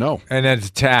have to know. And then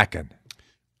attacking.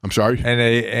 I'm sorry?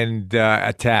 And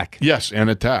attack. Yes, and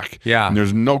attack. Yeah. And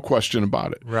there's no question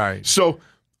about it. Right. So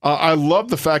I love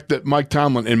the fact that Mike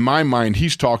Tomlin, in my mind,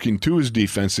 he's talking to his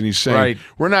defense and he's saying,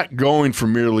 we're not going for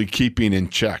merely keeping in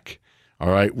check. All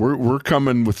right, we're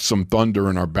coming with some thunder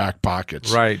in our back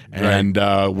pockets. Right. And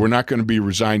we're not going to be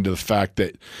resigned to the fact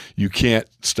that you can't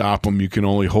stop them. You can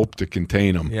only hope to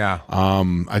contain them. Yeah.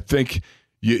 I think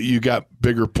you got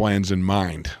bigger plans in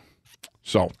mind.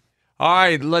 So. All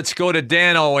right, let's go to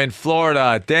Dano in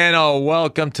Florida. Dano,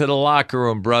 welcome to the locker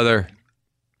room, brother.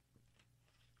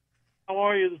 How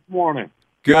are you this morning?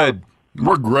 Good.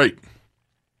 We're great.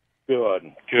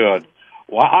 Good.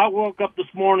 Well, I woke up this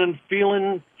morning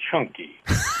feeling chunky.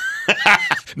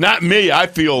 Not me. I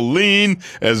feel lean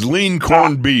as lean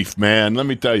corned beef, man. Let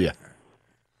me tell you.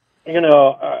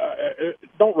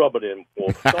 Don't rub it in,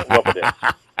 Wolf. Don't rub it in.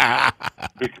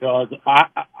 Because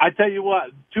I tell you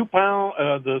what, 2 pounds,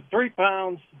 the 3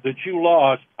 pounds that you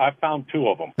lost, I found 2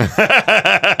 of them.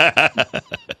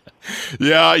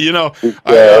 Yeah,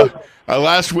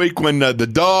 last week when the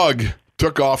dog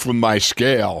took off with my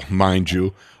scale, mind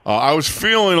you, I was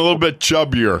feeling a little bit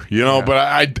chubbier, but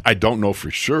I don't know for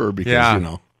sure because,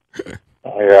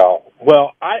 Yeah.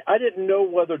 Well, I didn't know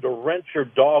whether to rent your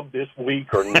dog this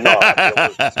week or not.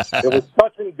 It was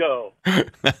touch and go.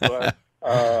 But,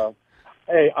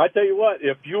 hey, I tell you what,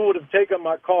 if you would have taken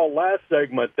my call last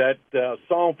segment, that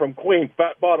song from Queen,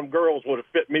 Fat Bottom Girls, would have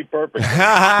fit me perfectly.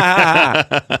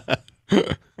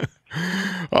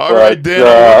 All right,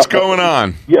 Dan, what's going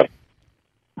on? Yeah.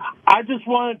 I just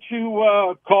wanted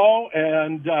to call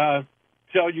and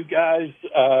tell you guys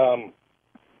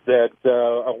that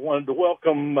I wanted to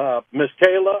welcome Miss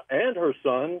Kayla and her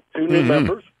son, 2 new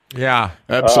members. Yeah,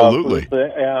 absolutely.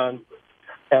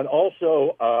 And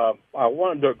also, I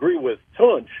wanted to agree with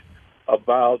Tunch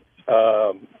about,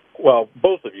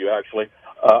 both of you actually,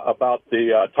 about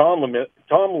the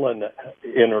Tomlin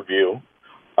interview.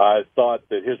 I thought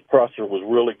that his presser was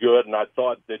really good, and I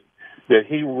thought that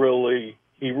he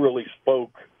really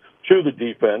spoke to the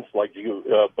defense, like you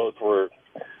both were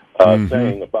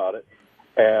saying about it.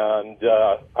 And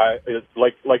it's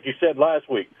like you said last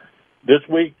week. This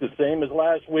week, the same as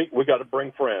last week, we got to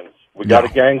bring friends. We got to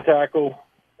gang tackle,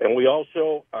 and we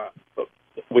also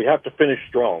we have to finish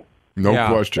strong. No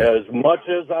question. As much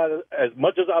as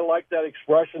I like that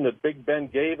expression that Big Ben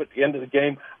gave at the end of the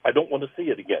game, I don't want to see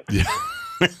it again.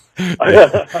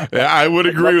 Yeah, I would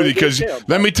agree with you because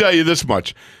let me tell you this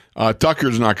much: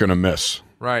 Tucker's not going to miss.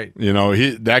 Right. You know,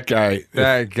 that guy's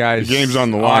the game's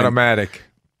on the line. Automatic.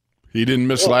 He didn't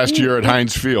miss last year at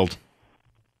Heinz Field.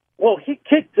 Well, he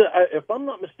kicked. If I'm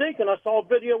not mistaken, I saw a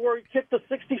video where he kicked a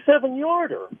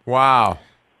 67-yarder. Wow.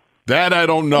 That I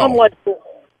don't know. I'm like,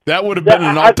 that would have been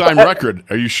an all-time record.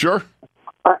 Are you sure?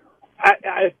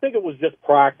 I think it was just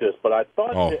practice, but I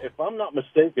thought, that, if I'm not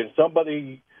mistaken,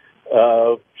 somebody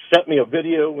sent me a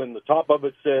video, and the top of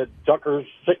it said Tucker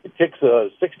kicks a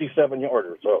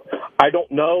 67-yarder. So I don't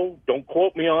know. Don't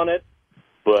quote me on it,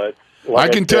 but I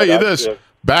can tell you this.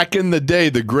 Back in the day,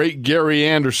 the great Gary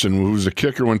Anderson, who was a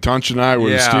kicker when Tunch and I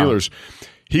were the Steelers,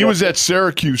 he was at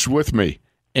Syracuse with me,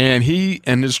 and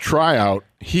his tryout,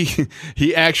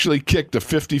 he actually kicked a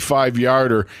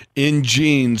 55-yarder in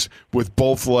jeans with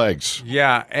both legs.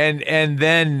 Yeah, and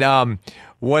then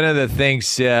one of the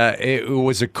things, it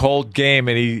was a cold game,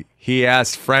 and he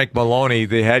asked Frank Maloney,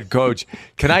 the head coach,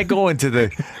 "Can I go into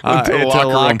the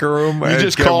locker room? You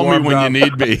just call me when you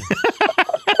need me."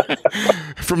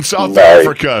 From South Nice.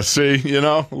 Africa, see, you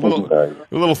know, a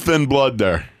little thin blood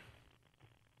there.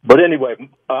 But anyway,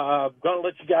 I'm going to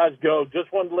let you guys go.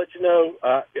 Just wanted to let you know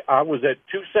I was at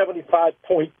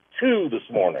 275.2 this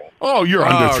morning. Oh, you're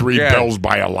under 3 bills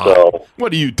by a lot. So-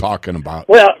 What are you talking about?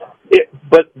 Well,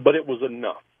 but it was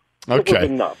enough. Okay. It was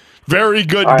enough. Very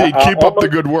good, I D. Keep up the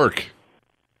almost- good work.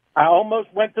 I almost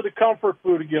went to the comfort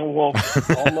food again, Wolf.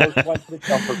 Almost went to the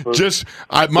comfort food.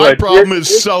 My But problem here's-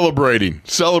 is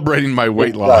celebrating my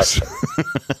weight loss.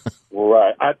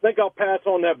 Right. I think I'll pass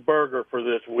on that burger for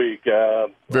this week.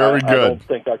 Very I good. don't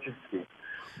think I should keep.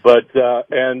 But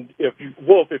and if you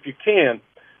can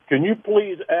you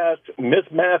please ask Miss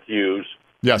Matthews?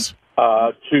 Yes.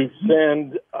 To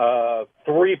send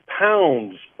 3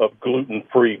 pounds of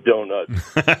gluten-free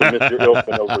donuts to Mr.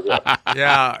 Ilkin over there.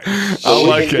 Yeah, I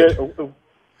like it.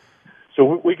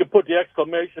 So we can put the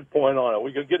exclamation point on it.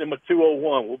 We can get him a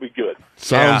 201. We'll be good.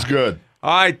 Sounds good.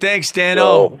 All right, thanks,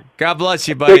 Dano. God bless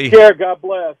you, buddy. Take care. God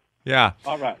bless. Yeah.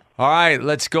 All right. All right,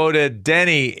 let's go to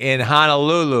Denny in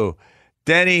Honolulu.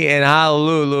 Denny in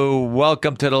Honolulu,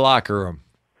 welcome to the locker room.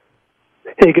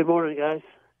 Hey, good morning, guys.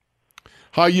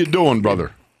 How you doing,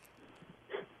 brother?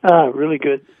 Really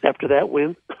good after that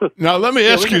win. Now, let me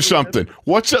ask you something.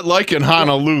 What's it like in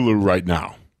Honolulu right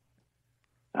now?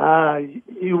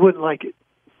 You wouldn't like it.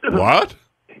 What?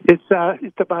 It's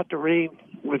about to rain.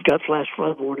 We've got flash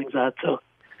flood warnings out, so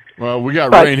Well, we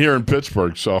got rain here in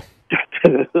Pittsburgh, so.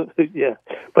 yeah.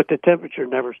 But the temperature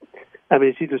never. I mean,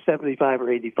 it's either 75 or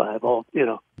 85. All you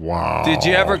know. Wow. Did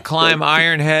you ever climb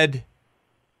Iron Head?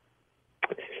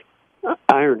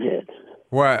 Iron Head.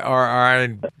 What or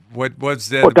Iron? What's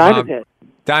the? Diamond Head.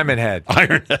 Diamond Head.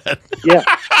 Iron Head. Yeah.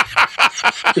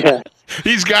 Yeah.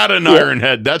 He's got an iron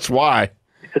head. That's why.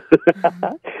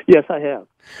 Yes, I have.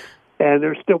 And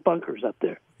there's still bunkers up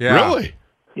there. Yeah. Really?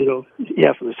 You know,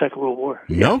 yeah, from the Second World War.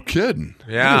 No kidding.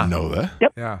 Yeah. I didn't know that.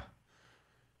 Yep. Yeah.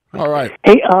 All right.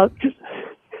 Hey, I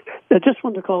just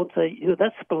wanted to call and say,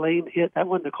 that Spillane hit, I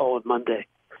wanted to call on Monday.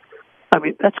 I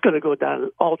mean, that's going to go down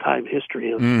in all-time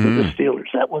history of the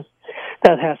Steelers.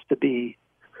 That has to be.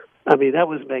 I mean, that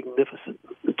was magnificent.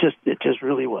 It just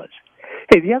really was.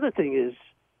 Hey, the other thing is,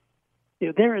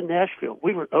 they're in Nashville.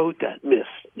 We were owed that miss.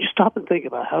 You stop and think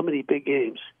about how many big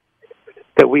games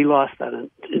that we lost in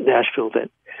Nashville that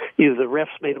either the refs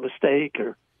made a mistake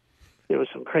or there was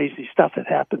some crazy stuff that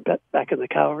happened back in the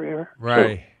Cowher era.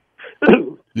 Right.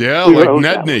 So, Yeah, we like were owed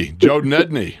that Nedney, Joe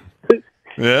Nedney.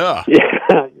 Yeah.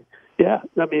 Yeah.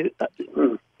 I mean,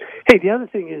 hey, the other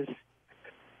thing is,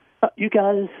 you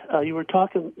guys, you were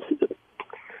talking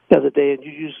the other day, and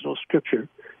you used a little scripture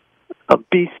of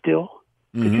 "Be still."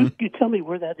 Could you tell me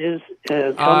where that is?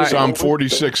 Psalm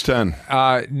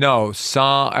 46:10. No,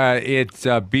 Psalm. It's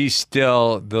 "Be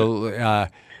still." The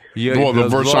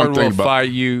verse Lord I'm thinking will about.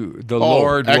 fight you. The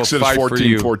Lord Exodus will fight 14, for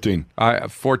you. 14.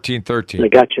 14:13. I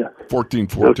got you.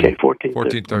 14:14. Okay, 14.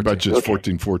 14:13. I bet you it's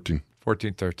 14:14.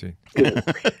 14:13.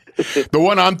 The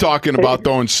one I'm talking about,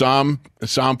 though, in Psalm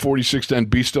 46:10,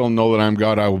 "Be still and know that I am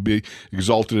God. I will be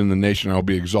exalted in the nation. I will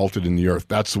be exalted in the earth."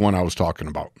 That's the one I was talking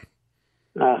about.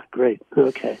 Great.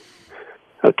 Okay.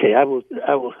 I will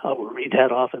read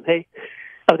that off. And hey,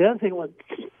 the other thing I want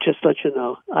to just let you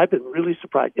know, I've been really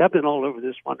surprised. I've been all over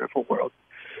this wonderful world,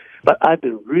 but I've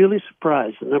been really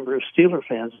surprised the number of Steeler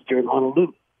fans here in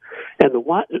Honolulu. And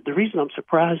the reason I'm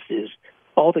surprised is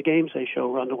all the games they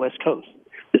show are on the West Coast.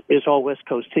 it's all West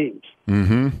Coast teams.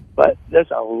 Mm-hmm. But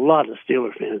there's a lot of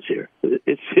Steeler fans here.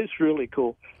 It's really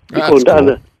cool. That's Going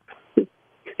down cool.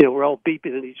 we're all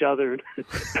beeping at each other.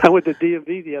 I went to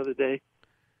DMV the other day,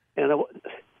 and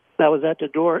I was at the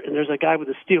door, and there's a guy with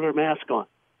a Steeler mask on.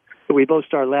 And we both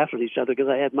started laughing at each other because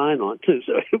I had mine on, too.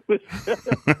 So it was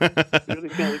really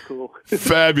kind of cool.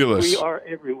 Fabulous. We are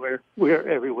everywhere. We are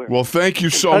everywhere. Well, thank you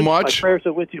so And much. My prayers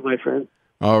are with you, my friend.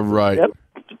 All right. Yep.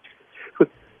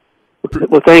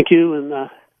 Well, thank you. And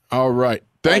all right.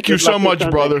 Thank you good so luck much, this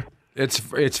Sunday. brother. It's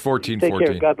 14-14. Take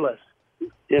care. God bless.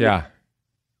 Yeah.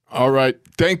 All right.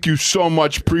 Thank you so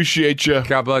much. Appreciate you.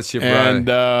 God bless you, brother. And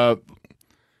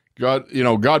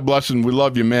God bless, and we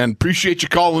love you, man. Appreciate you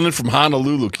calling in from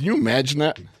Honolulu. Can you imagine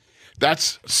that?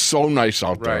 That's so nice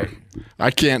out there. Right.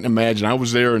 I can't imagine. I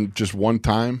was there in just one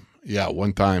time. Yeah,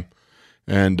 one time.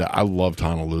 And I loved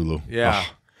Honolulu. Yeah.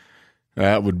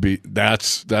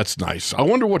 That's nice. I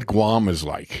wonder what Guam is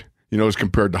like, as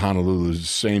compared to Honolulu. Is it the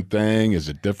same thing? Is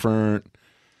it different?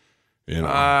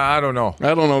 I don't know.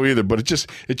 I don't know either, but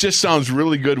it just sounds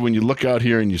really good when you look out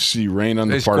here and you see rain on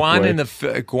the parkway.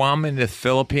 Is Guam in the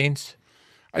Philippines?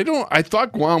 I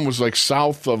thought Guam was like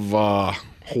south of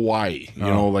Hawaii,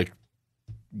 like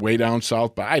way down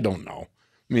south, but I don't know.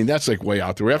 I mean, that's like way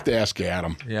out there. We have to ask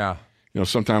Adam. Yeah.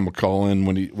 Sometime we'll call in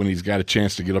when he's got a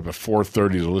chance to get up at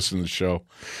 4:30 to listen to the show.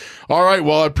 All right.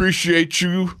 Well, I appreciate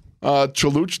you,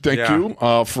 Chaluch. Thank you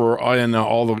and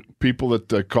all the people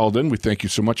that called in. We thank you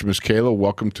so much, Miss Kayla.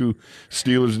 Welcome to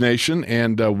Steelers Nation,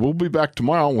 and we'll be back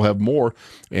tomorrow. We'll have more.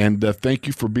 And thank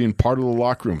you for being part of the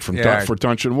locker room for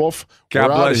Tunch and Wolf. God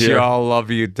bless you all.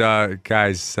 Love you,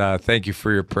 guys. Thank you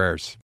for your prayers.